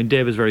places. Like, I mean,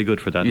 Dave is very good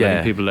for that.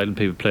 Yeah. Letting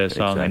people play a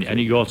song, Exactly. and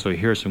you also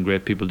hear some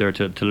great people there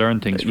to learn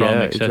things from,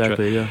 Yeah, etc.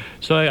 exactly, yeah.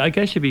 So I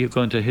guess you'd be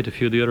going to hit a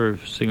few of the other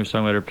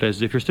singer-songwriter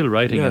places if you're still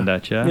writing in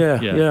that.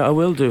 Yeah, I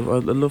will do.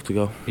 I'd love to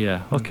go.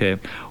 Yeah. Okay.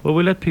 Well,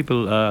 we'll let people,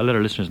 let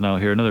our listeners now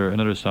hear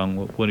another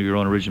song, one of your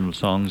own original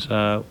songs.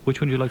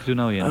 Which one would you like to do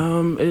now,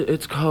 Ian?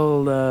 It's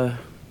called.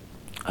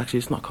 Actually,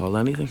 it's not called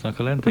anything. It's not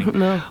called anything.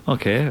 No.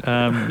 Okay.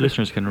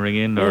 Listeners can ring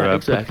in or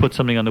exactly. put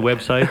something on the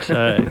website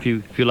if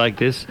you like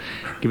this.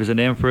 Give us a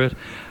name for it.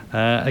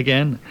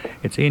 Again,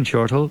 it's Ian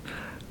Shortall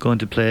going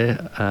to play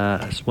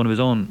one of his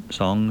own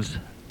songs,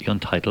 The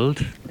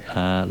Untitled,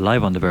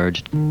 live on The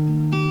Verge.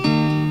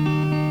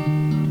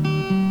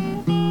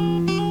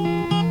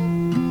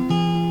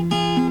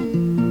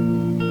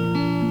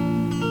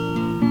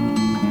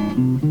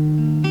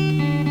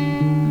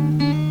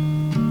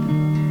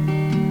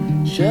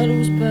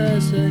 Shadows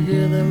pass, I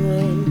hear them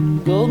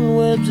run. Golden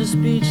webs of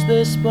speech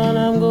they spun.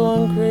 I'm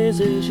going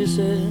crazy, she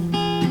said.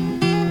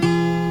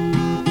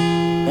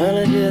 And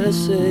I hear her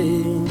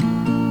say,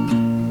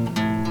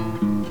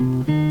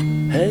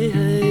 hey,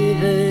 hey,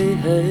 hey,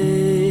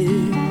 hey.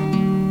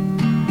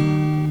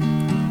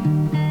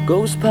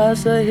 Ghosts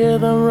pass, I hear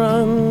them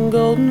run.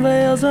 Golden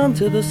veils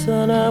onto the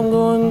sun. I'm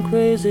going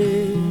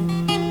crazy.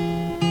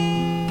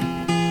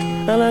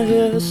 And I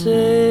hear her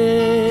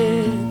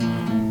say,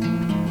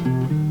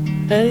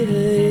 hey,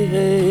 hey,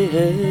 hey,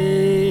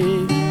 hey.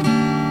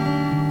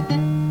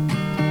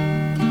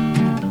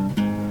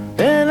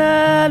 And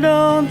I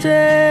don't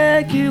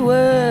take you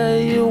where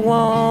you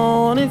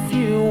want. If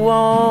you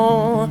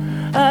want,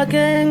 I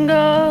can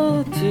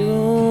go too.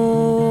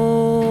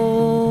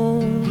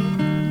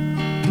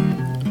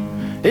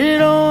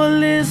 It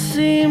only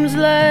seems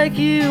like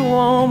you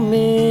want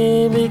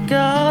me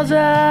because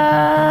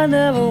I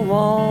never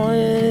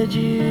wanted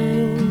you.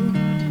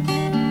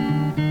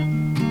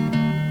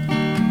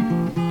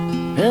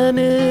 And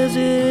is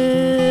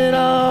it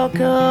all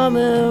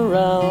coming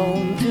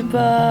round to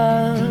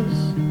pass?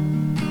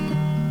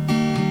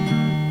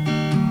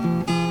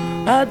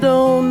 I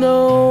don't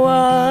know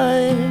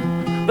why,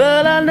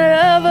 but I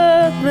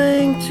never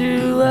think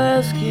to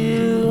ask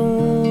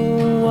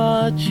you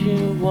what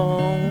you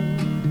want.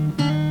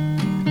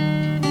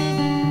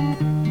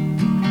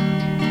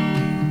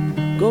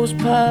 Goes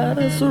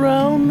past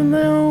around the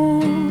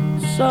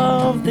nose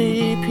of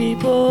the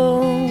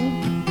people.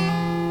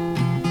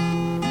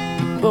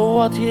 But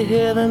what do you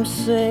hear them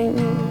sing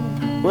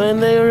when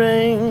they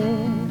ring?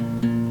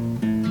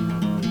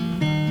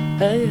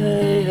 Hey,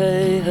 hey,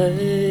 hey,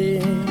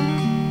 hey.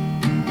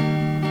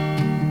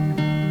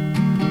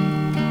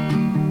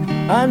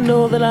 I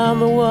know that I'm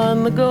the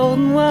one, the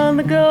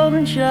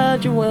golden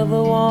child you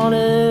ever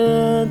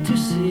wanted to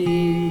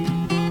see.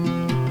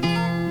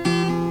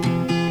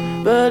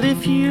 But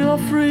if you're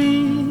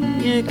free,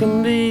 you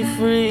can be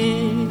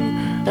free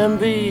and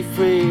be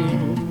free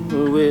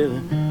with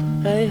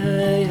hey,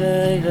 hey,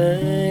 hey,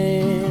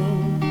 hey.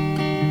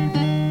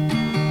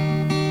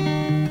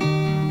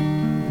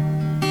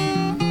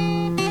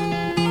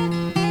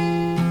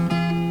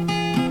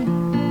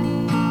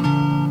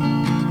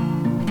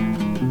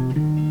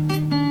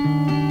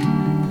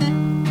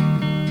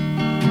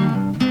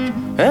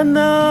 And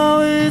now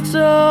it's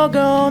all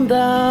gone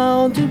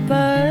down to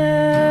pass.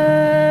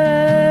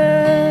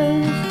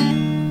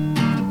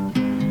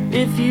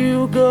 If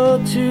you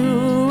go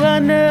to, I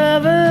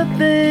never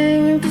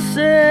think to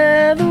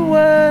say the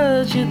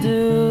words you do.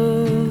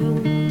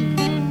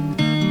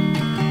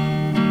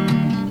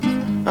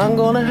 I'm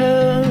gonna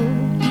have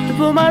to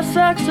put pull my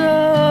socks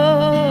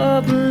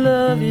up and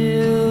love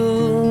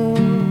you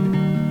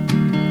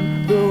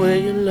the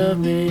way you love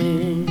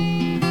me.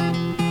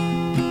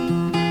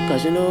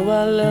 'Cause you know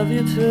I love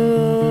you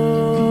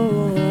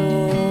too.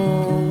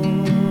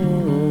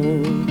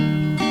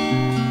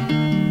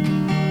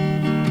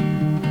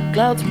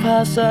 Clouds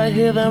pass, I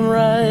hear them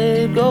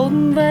ride,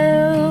 golden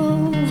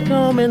bells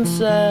come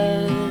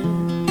inside,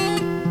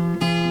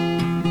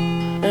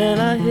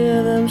 and I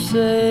hear them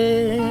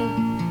say,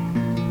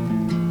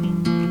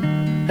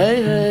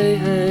 hey, hey,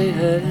 hey,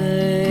 hey,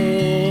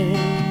 hey.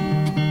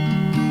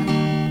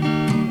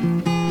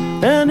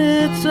 And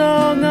it's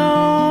all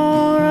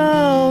gone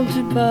round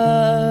to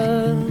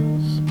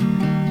pass,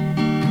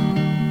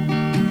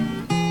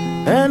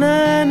 and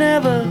I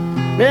never,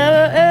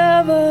 never,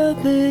 ever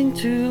think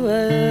to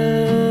ask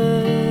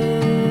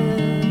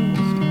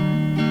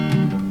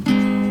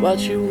what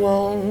you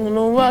want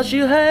or what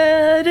you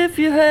had. If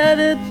you had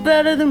it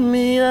better than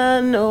me,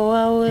 I know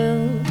I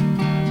will.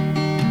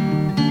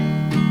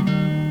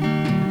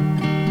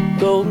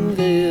 Golden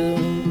veils,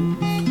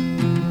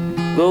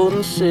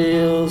 golden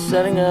sails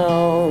setting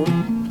out.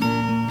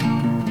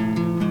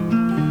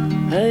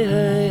 Hey,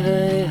 hey,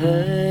 hey,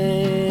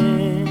 hey.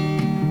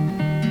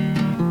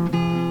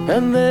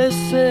 And they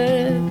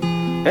say,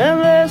 hey,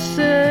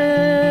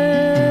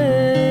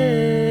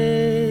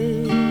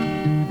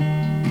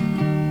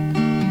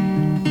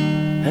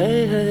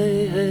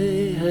 hey,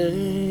 hey, hey.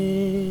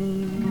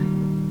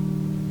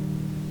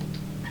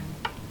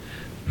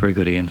 Very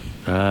good, Ian.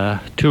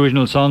 Two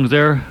original songs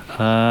there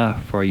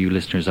for you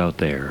listeners out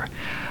there.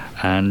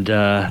 And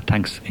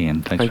thanks,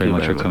 Ian. Thanks very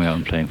much for coming out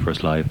and playing for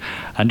us live.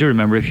 And do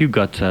remember, if you've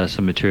got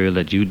some material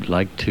that you'd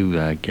like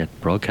to get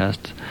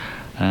broadcast,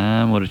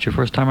 whether it's your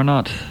first time or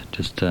not,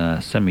 just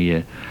send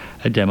me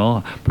a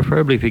demo.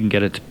 Preferably if you can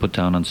get it put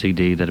down on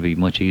CD, that'd be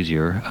much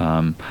easier.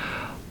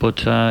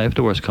 But if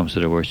the worst comes to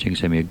the worst, you can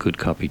send me a good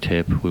copy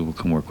tape. We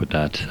can work with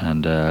that,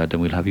 and then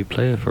we'll have you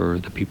play it for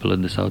the people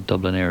in the South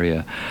Dublin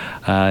area.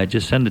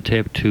 Just send the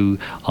tape to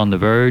On the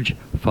Verge,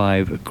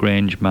 5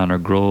 Grange Manor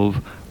Grove,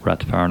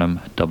 Rathfarnham,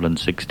 Dublin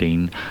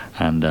 16,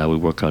 and we'll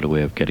work out a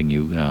way of getting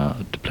you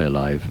to play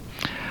live.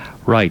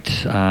 Right,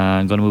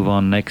 I'm going to move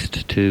on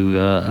next to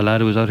a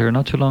lad who was out here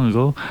not too long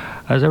ago.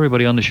 As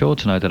everybody on the show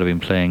tonight that have been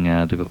playing,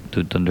 they've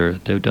done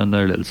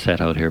their little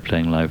set out here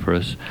playing live for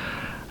us,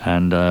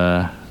 and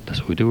that's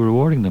what we do, we're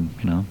rewarding them,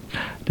 you know.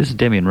 This is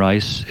Damien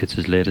Rice. It's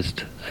his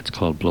latest. It's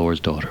called Blower's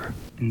Daughter.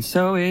 And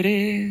so it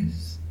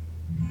is,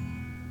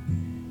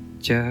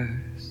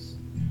 just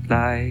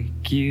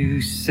like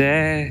you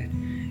said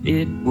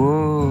it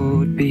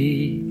would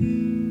be.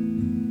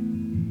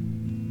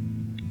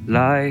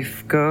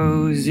 Life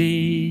goes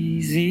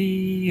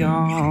easy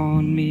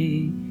on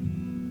me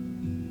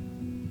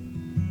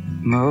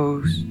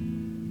most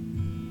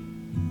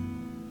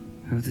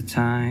of the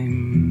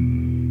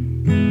time.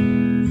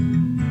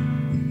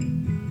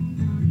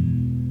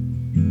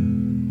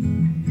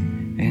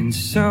 And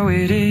so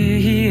it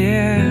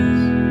is,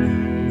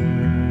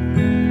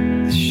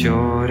 the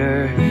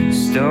shorter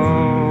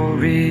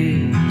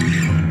story.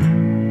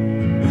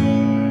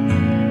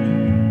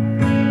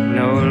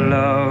 No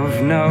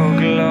love, no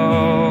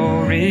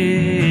glory.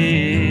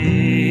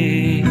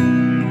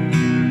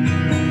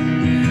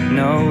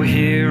 No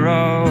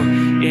hero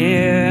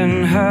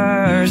in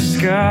her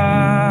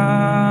sky.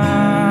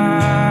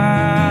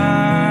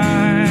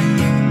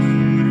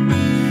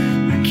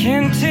 I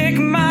can't take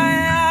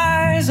my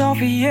eyes off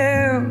of you.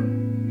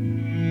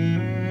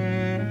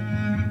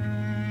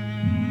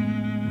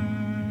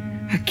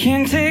 I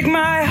can't take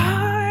my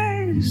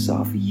eyes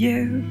off of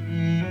you.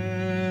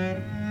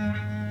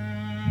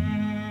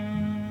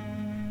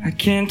 I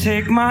can't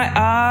take my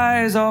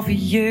eyes off of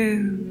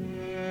you.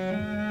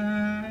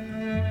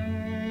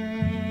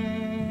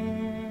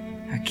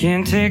 I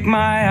can't take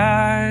my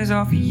eyes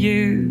off of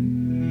you.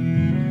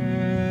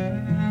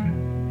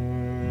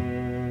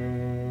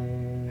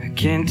 I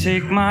can't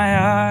take my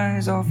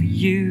eyes off of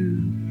you.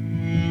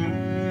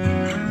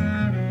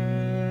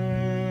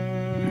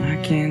 I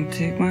can't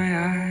take my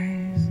eyes.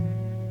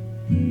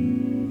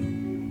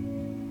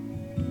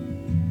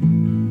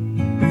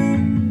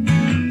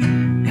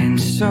 And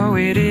so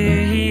it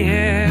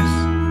is,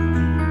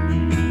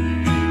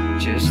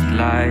 just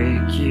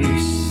like you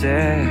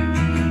said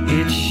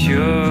it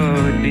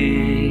should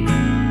be.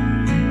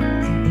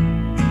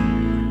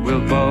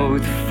 We'll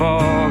both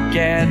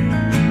forget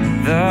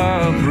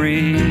the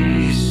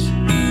breeze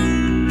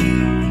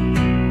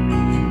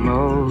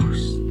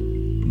most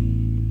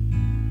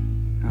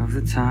of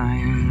the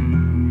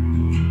time.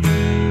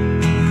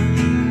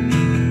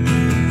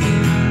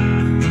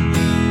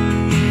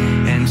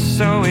 And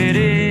so it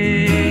is,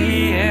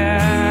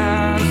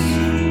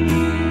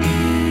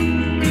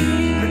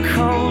 the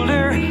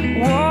colder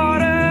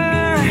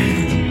water,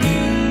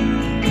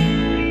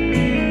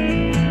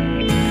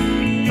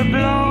 the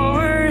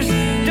blower's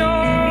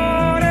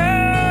daughter,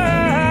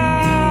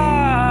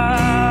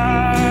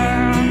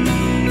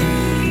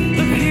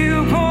 the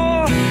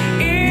pupil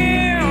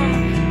in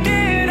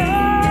it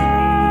all.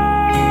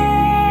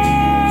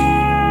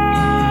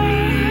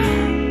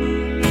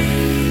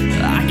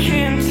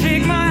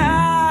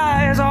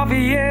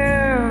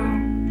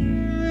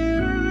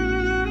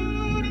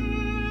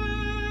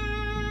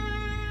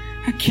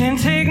 I can't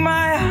take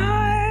my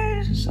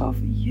eyes off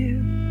of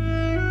you.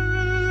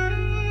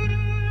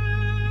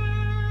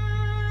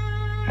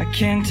 I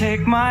can't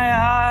take my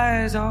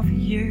eyes off of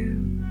you.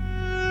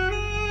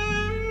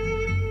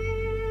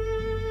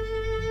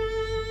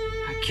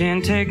 I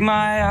can't take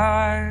my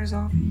eyes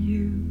off of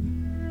you.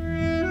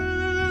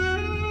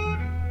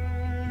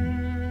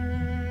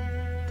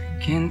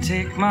 Can't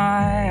take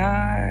my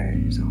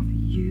eyes off of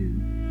you.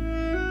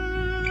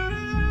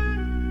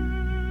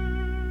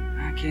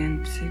 I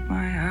can't take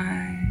my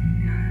eyes.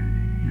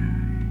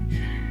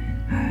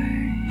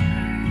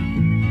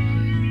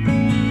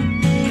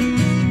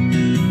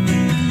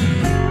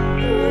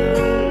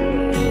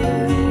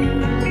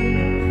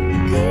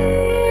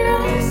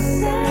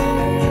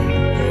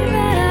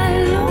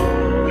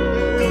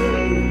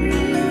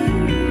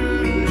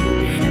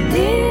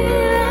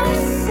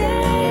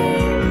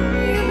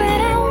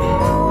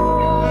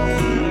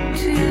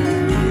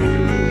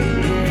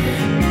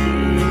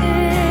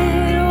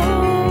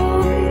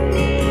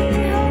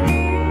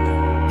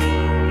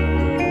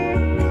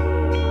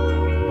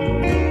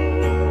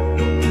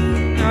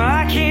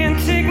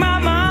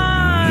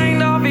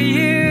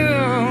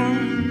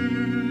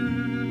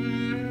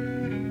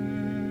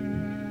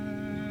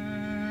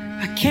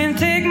 Can't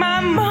take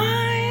my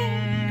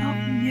mind off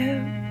of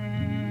you.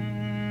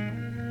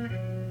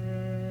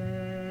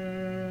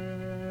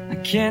 I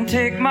can't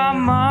take my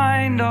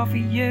mind off of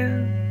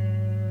you.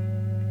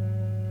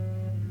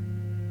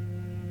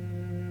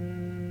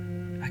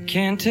 I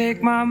can't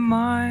take my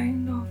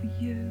mind off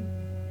of you.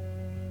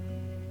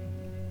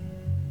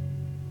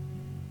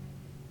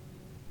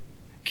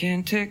 I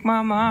can't take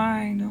my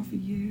mind off of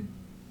you.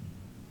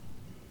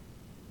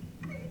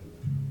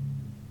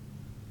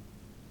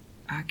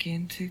 I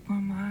can't take my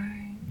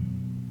mind.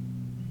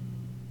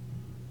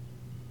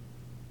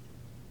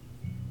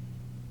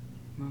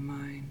 My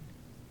mind.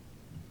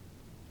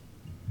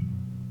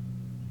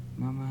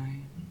 My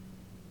mind.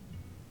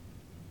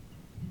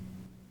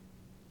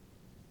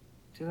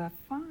 Till I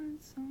find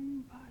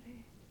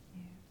somebody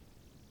new.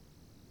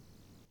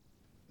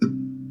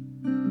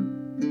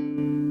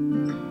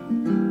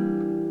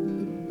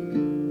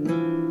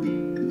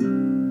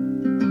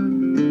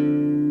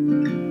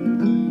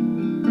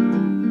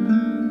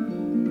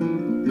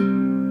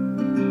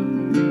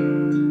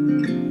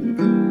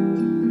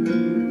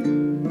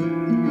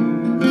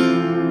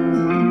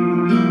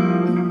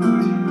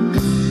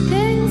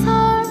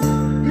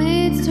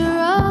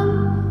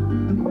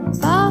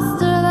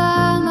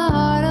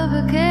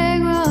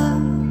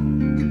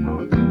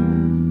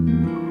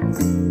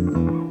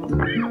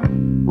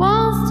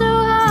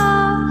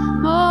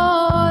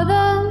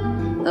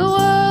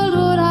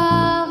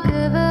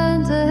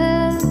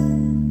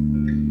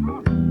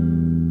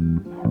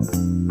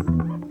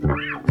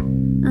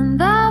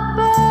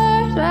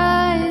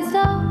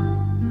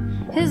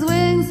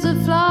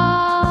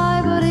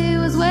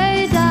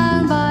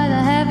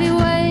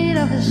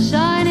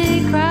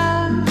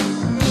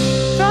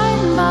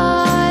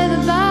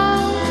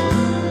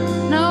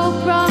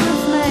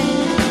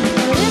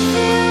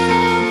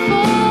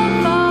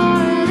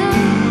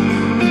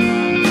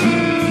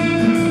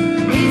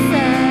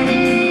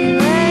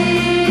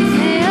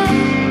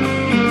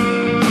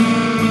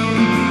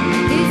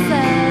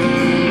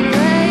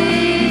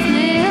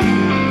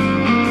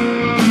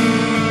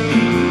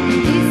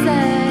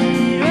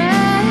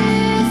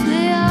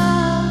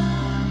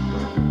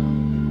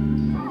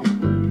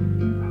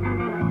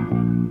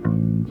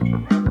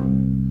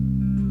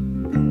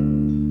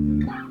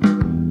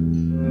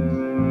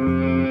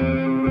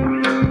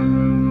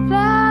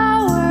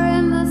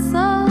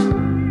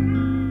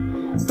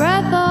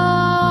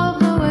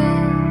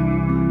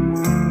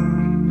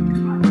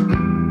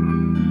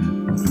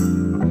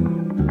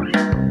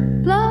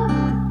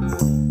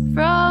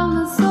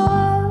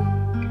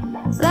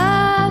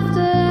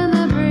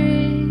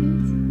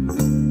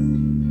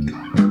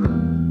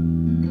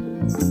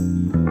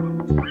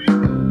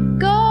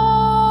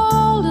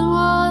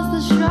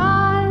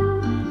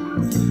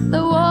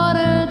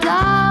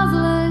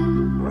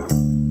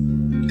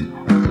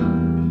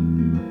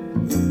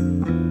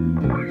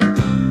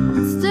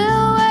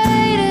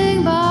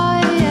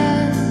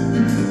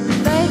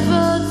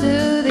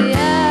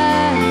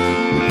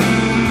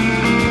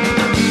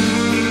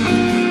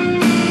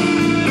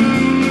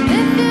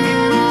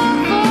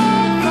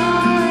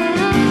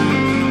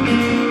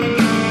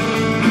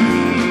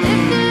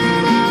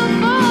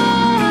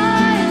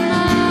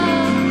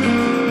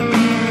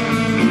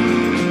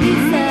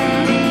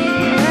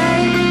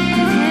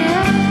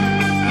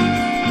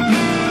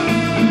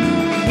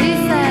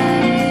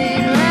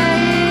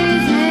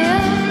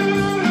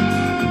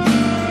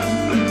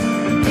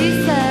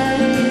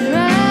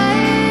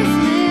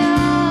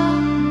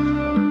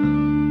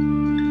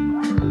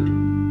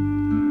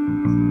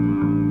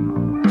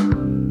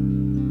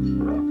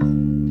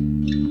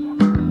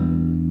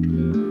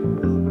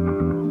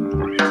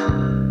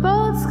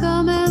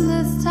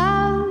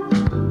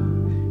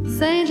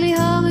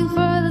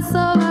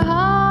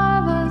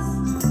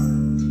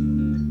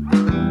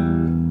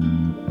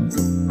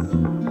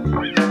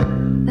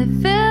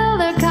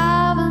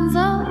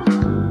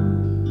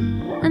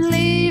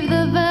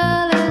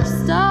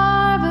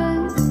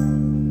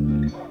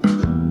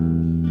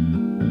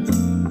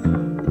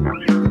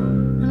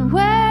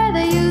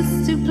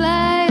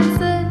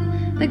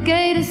 The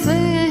gate is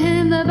swinging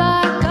in the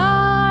back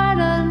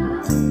garden,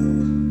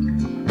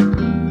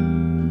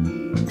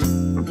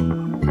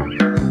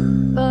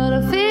 but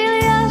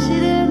Ophelia, she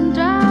didn't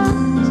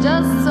drown. She's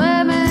just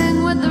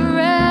swimming with the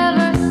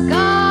railroad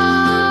garden.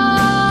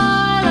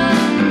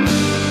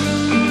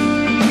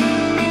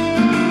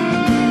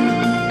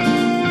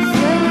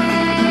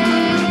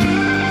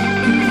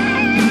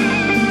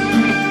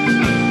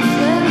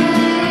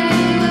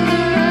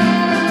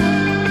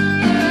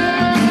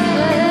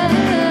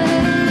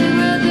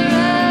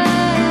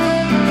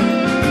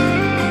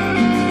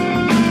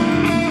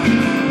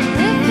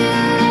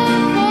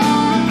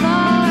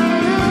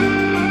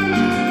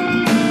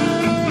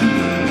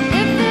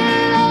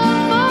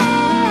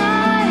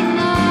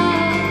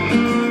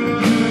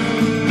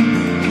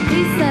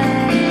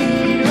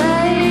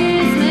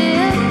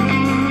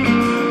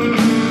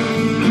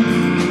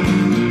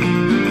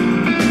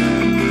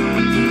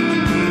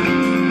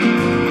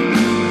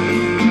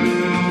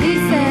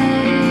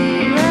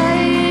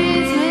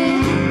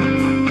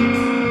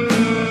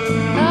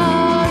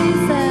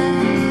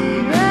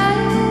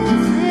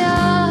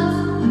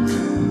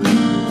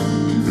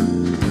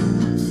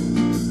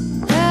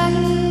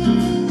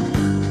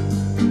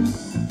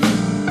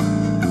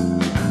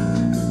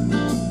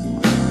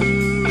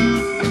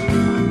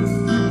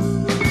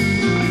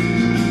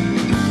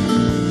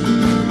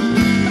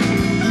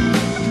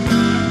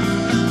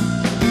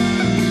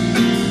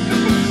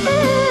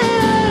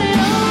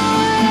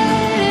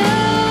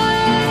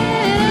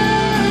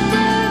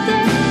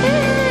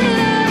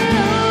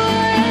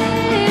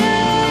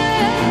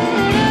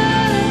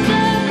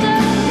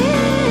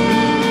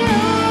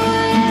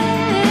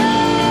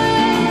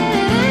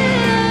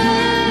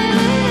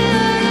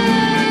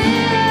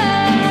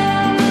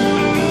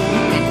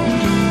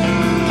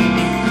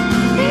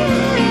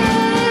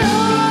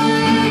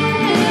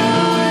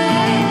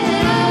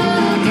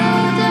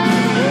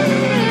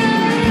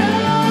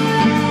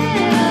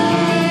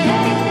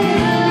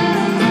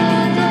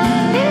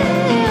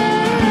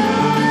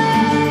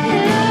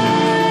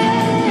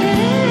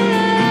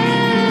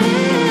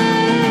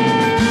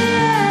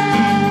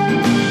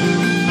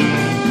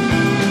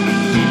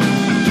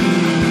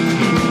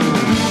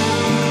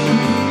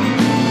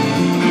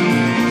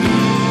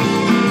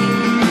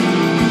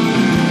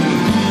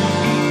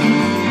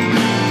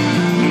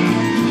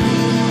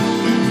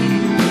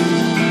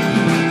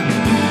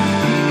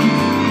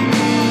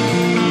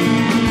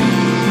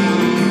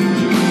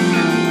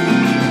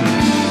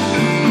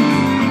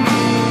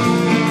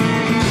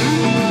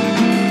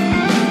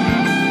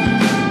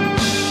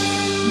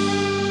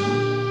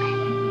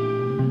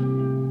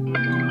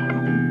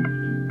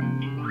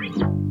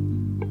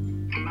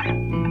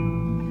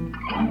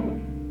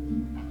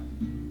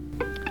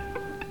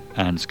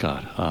 Anne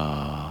Scott.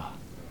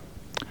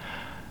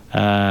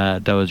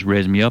 That was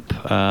Raise Me Up.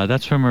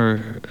 That's from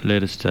her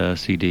latest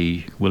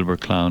CD, Wilbur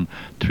Clown.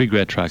 3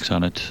 great tracks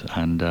on it,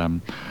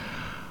 and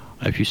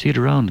if you see it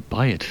around,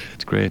 buy it.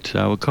 It's great.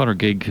 We caught her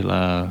gig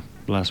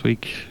last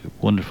week.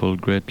 Wonderful,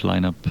 great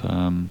lineup.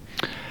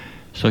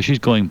 So she's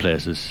going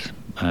places,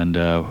 and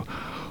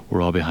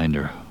we're all behind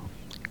her.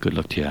 Good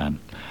luck to you, Anne.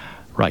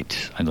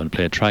 Right, I'm going to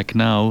play a track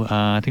now.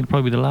 I think it'll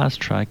probably be the last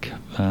track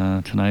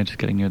tonight.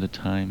 Getting near the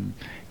time.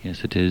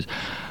 Yes, it is.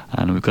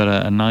 And we've got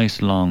a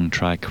nice long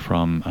track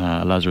from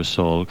Lazarus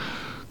Soul.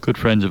 Good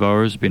friends of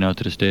ours, been out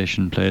to the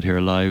station, played here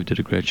live, did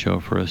a great show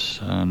for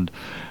us. And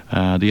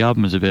the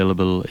album is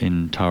available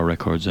in Tower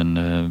Records and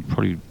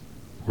probably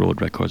Road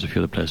Records, a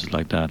few other places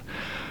like that.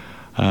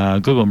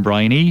 Good one,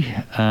 Bryony.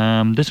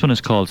 This one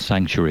is called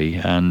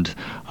Sanctuary, and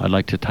I'd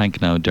like to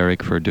thank now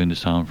Derek for doing the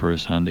sound for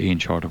us and Ian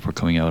Shorter for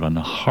coming out on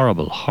a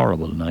horrible,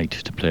 horrible night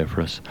to play for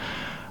us.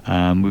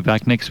 We'll be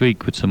back next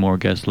week with some more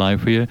guests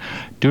live for you.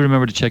 Do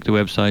remember to check the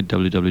website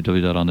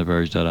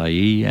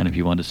www.ontheverge.ie, and if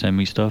you want to send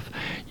me stuff,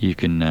 you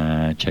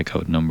can check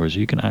out numbers.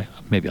 You can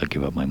maybe I'll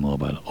give out my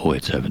mobile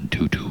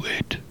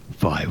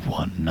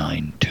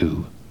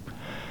 087-228-5192.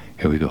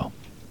 Here we go.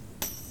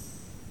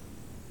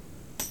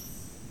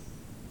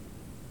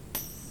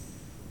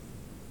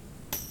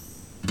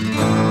 I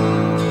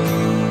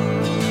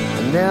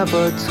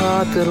never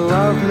thought that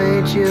love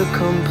made you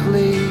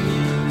complete.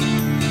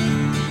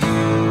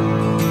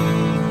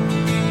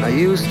 I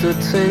used to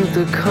think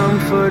that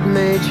comfort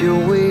made you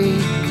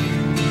weak,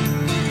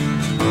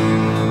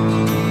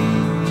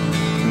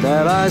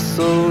 that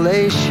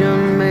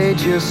isolation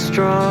made you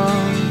strong.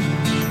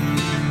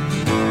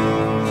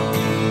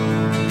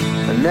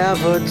 I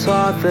never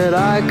thought that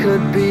I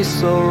could be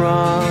so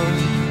wrong.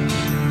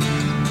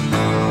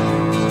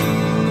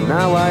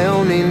 Now I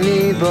only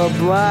need the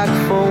black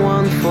for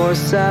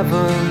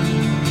 147.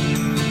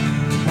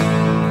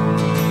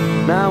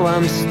 Now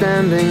I'm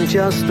standing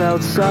just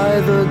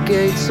outside the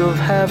gates of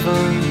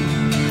heaven,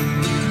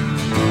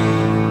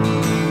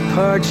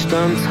 perched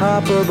on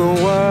top of the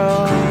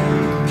world,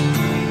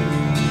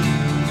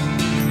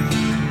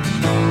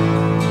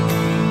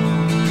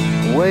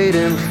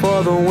 waiting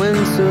for the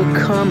wind to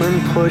come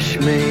and push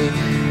me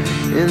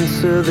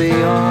into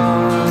the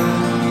arms.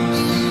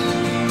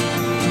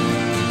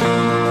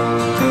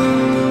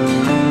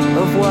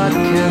 what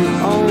can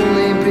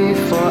only be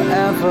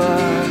forever,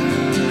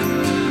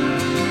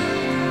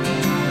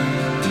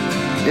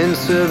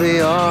 into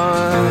the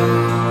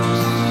arms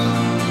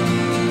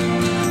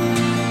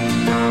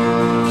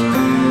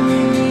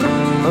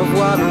of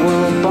what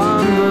will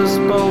bond us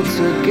both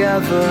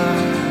together,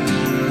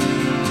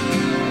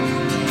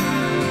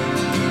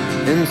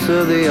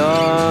 into the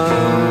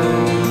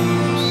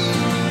arms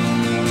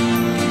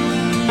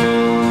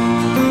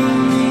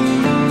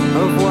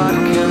of what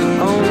can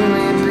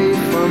only be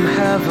from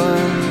heaven,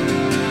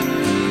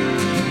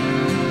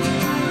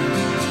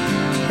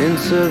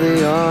 into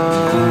the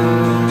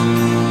arms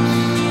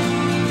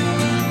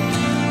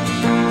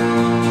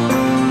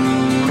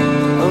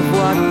of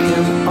what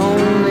can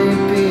only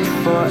be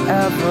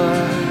forever.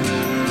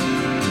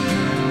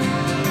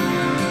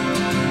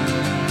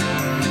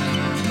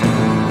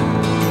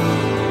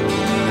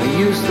 I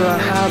used to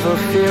have a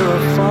fear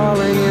of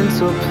falling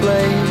into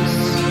place.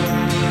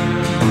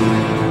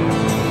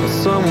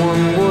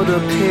 Someone would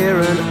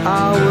appear and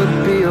I would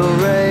be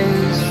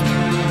erased.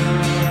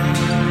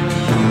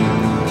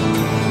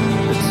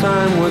 The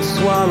time would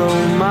swallow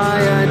my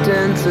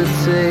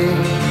identity,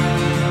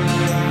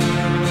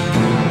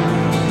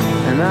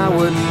 and I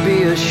would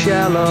be a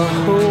shell of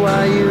who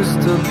I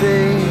used to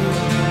be.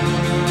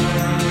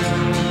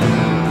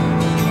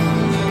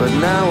 But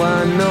now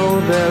I know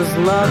there's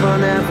love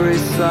on every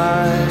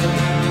side,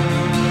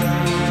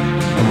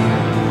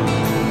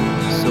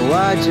 so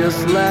I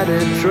just let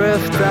it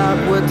drift out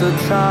with the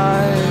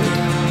tide.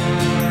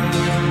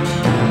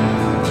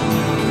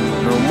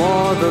 No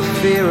more the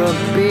fear of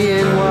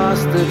being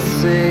lost at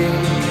sea,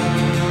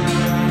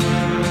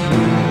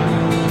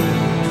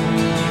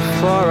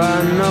 for I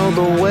know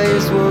the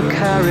waves will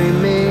carry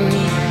me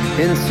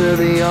into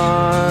the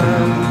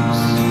arms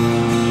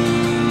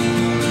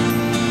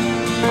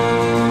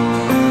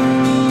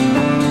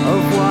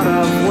of what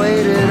I've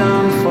waited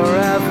on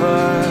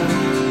forever,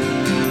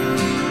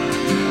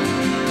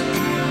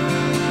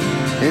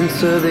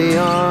 into the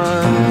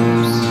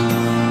arms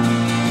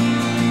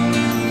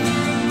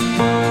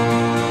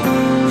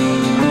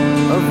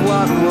of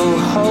what will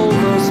hold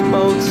us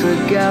both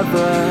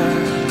together,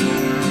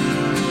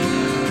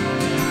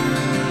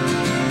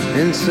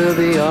 into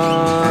the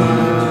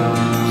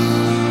arms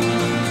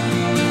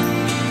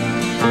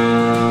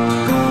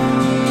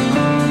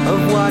of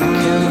what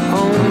can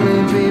only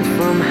be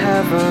from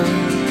heaven,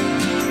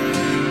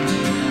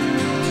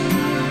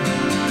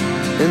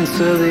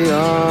 into the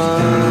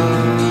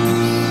arms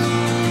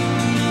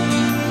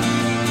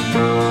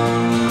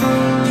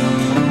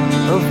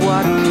of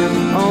what can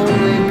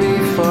only be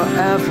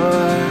forever.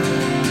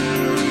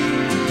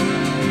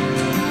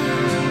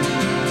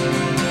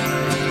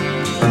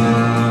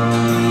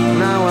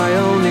 Now I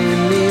only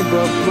need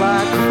the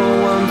black for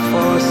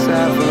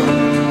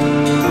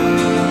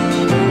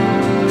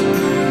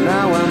 147.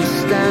 Now I'm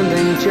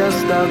standing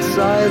just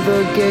outside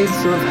the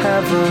gates of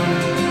heaven,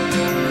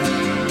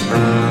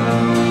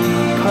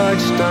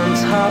 perched on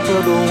top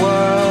of the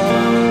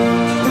world,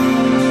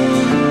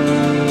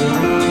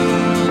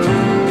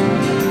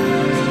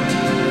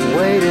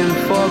 waiting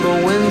for the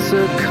wind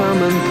to come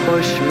and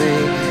push me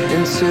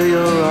into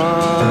your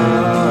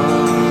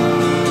arms,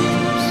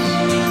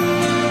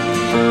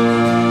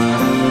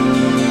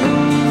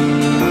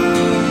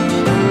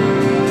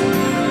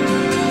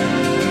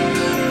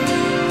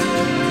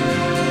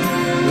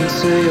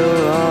 into your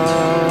arms.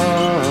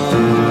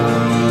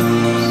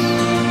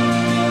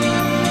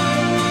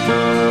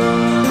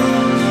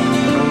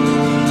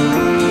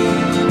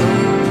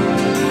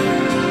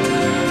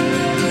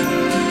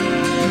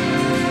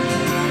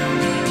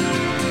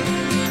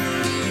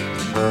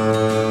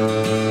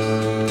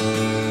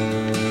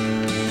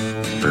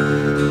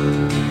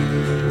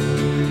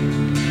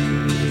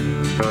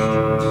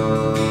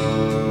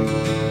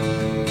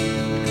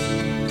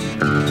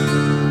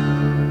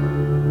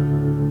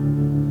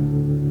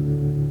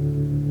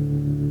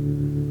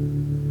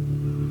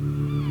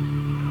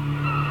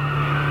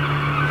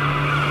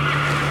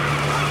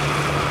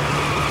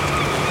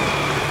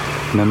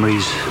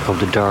 Memories of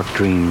the dark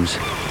dreams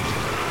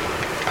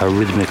are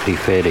rhythmically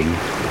fading.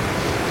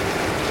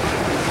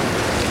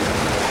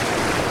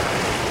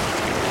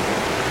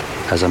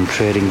 As I'm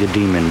trading the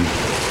demon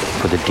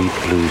for the deep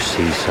blue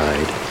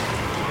seaside.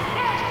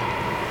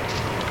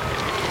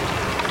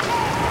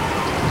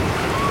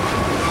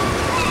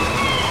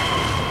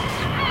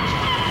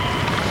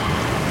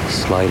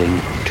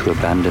 Sliding to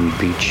abandoned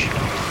beach,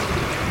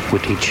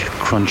 with each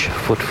crunch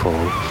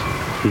footfall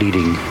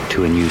leading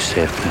to a new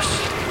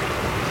safeness.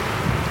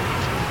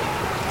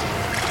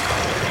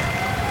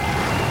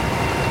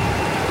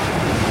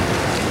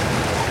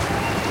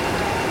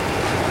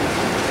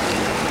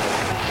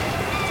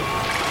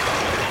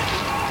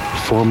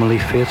 Formerly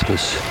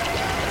faithless,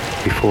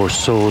 before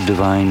so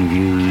divine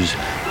views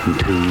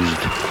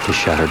enthused the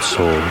shattered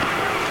soul,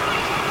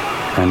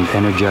 and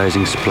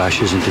energizing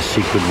splashes into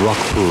secret rock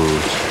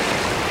pools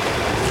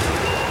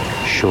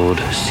showed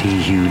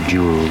sea-hued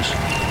jewels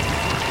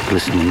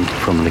glistening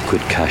from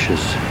liquid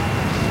caches.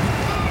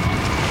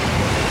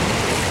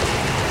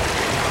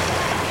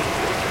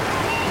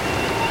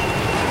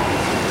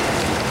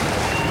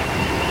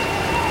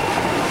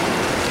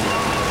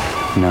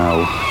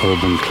 Now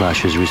urban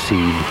clashes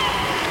recede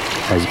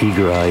as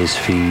eager eyes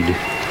feed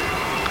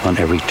on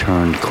every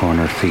turned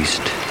corner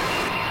feast.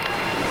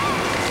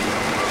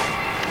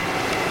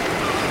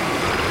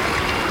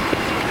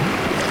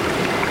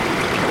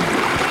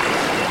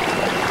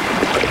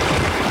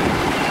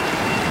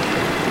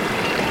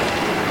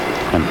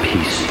 And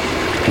peace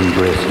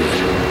embraces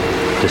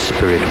the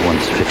spirit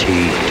once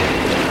fatigued.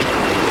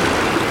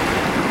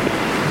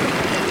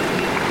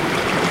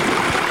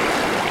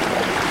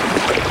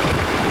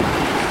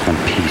 And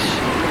peace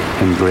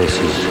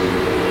embraces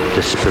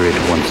the spirit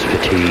once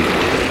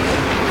fatigued.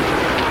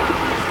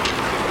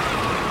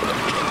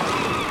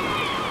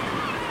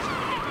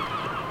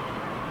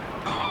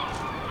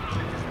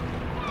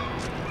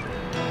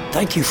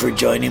 Thank you for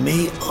joining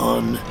me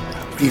on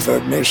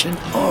Reverb Nation,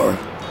 or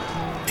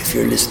if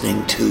you're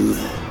listening to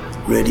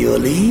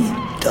radiolee.ie,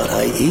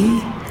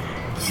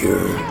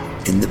 you're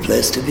in the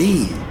place to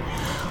be.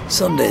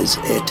 Sundays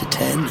 8 to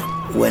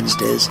 10,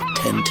 Wednesdays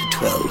 10 to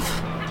 12.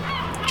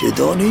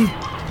 Jadoni,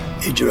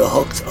 Idra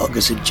Hocht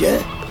agus a Je,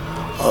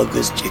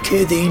 agus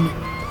Jacadine,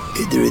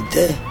 Idra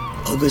De,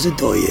 agus a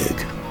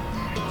Doyeg.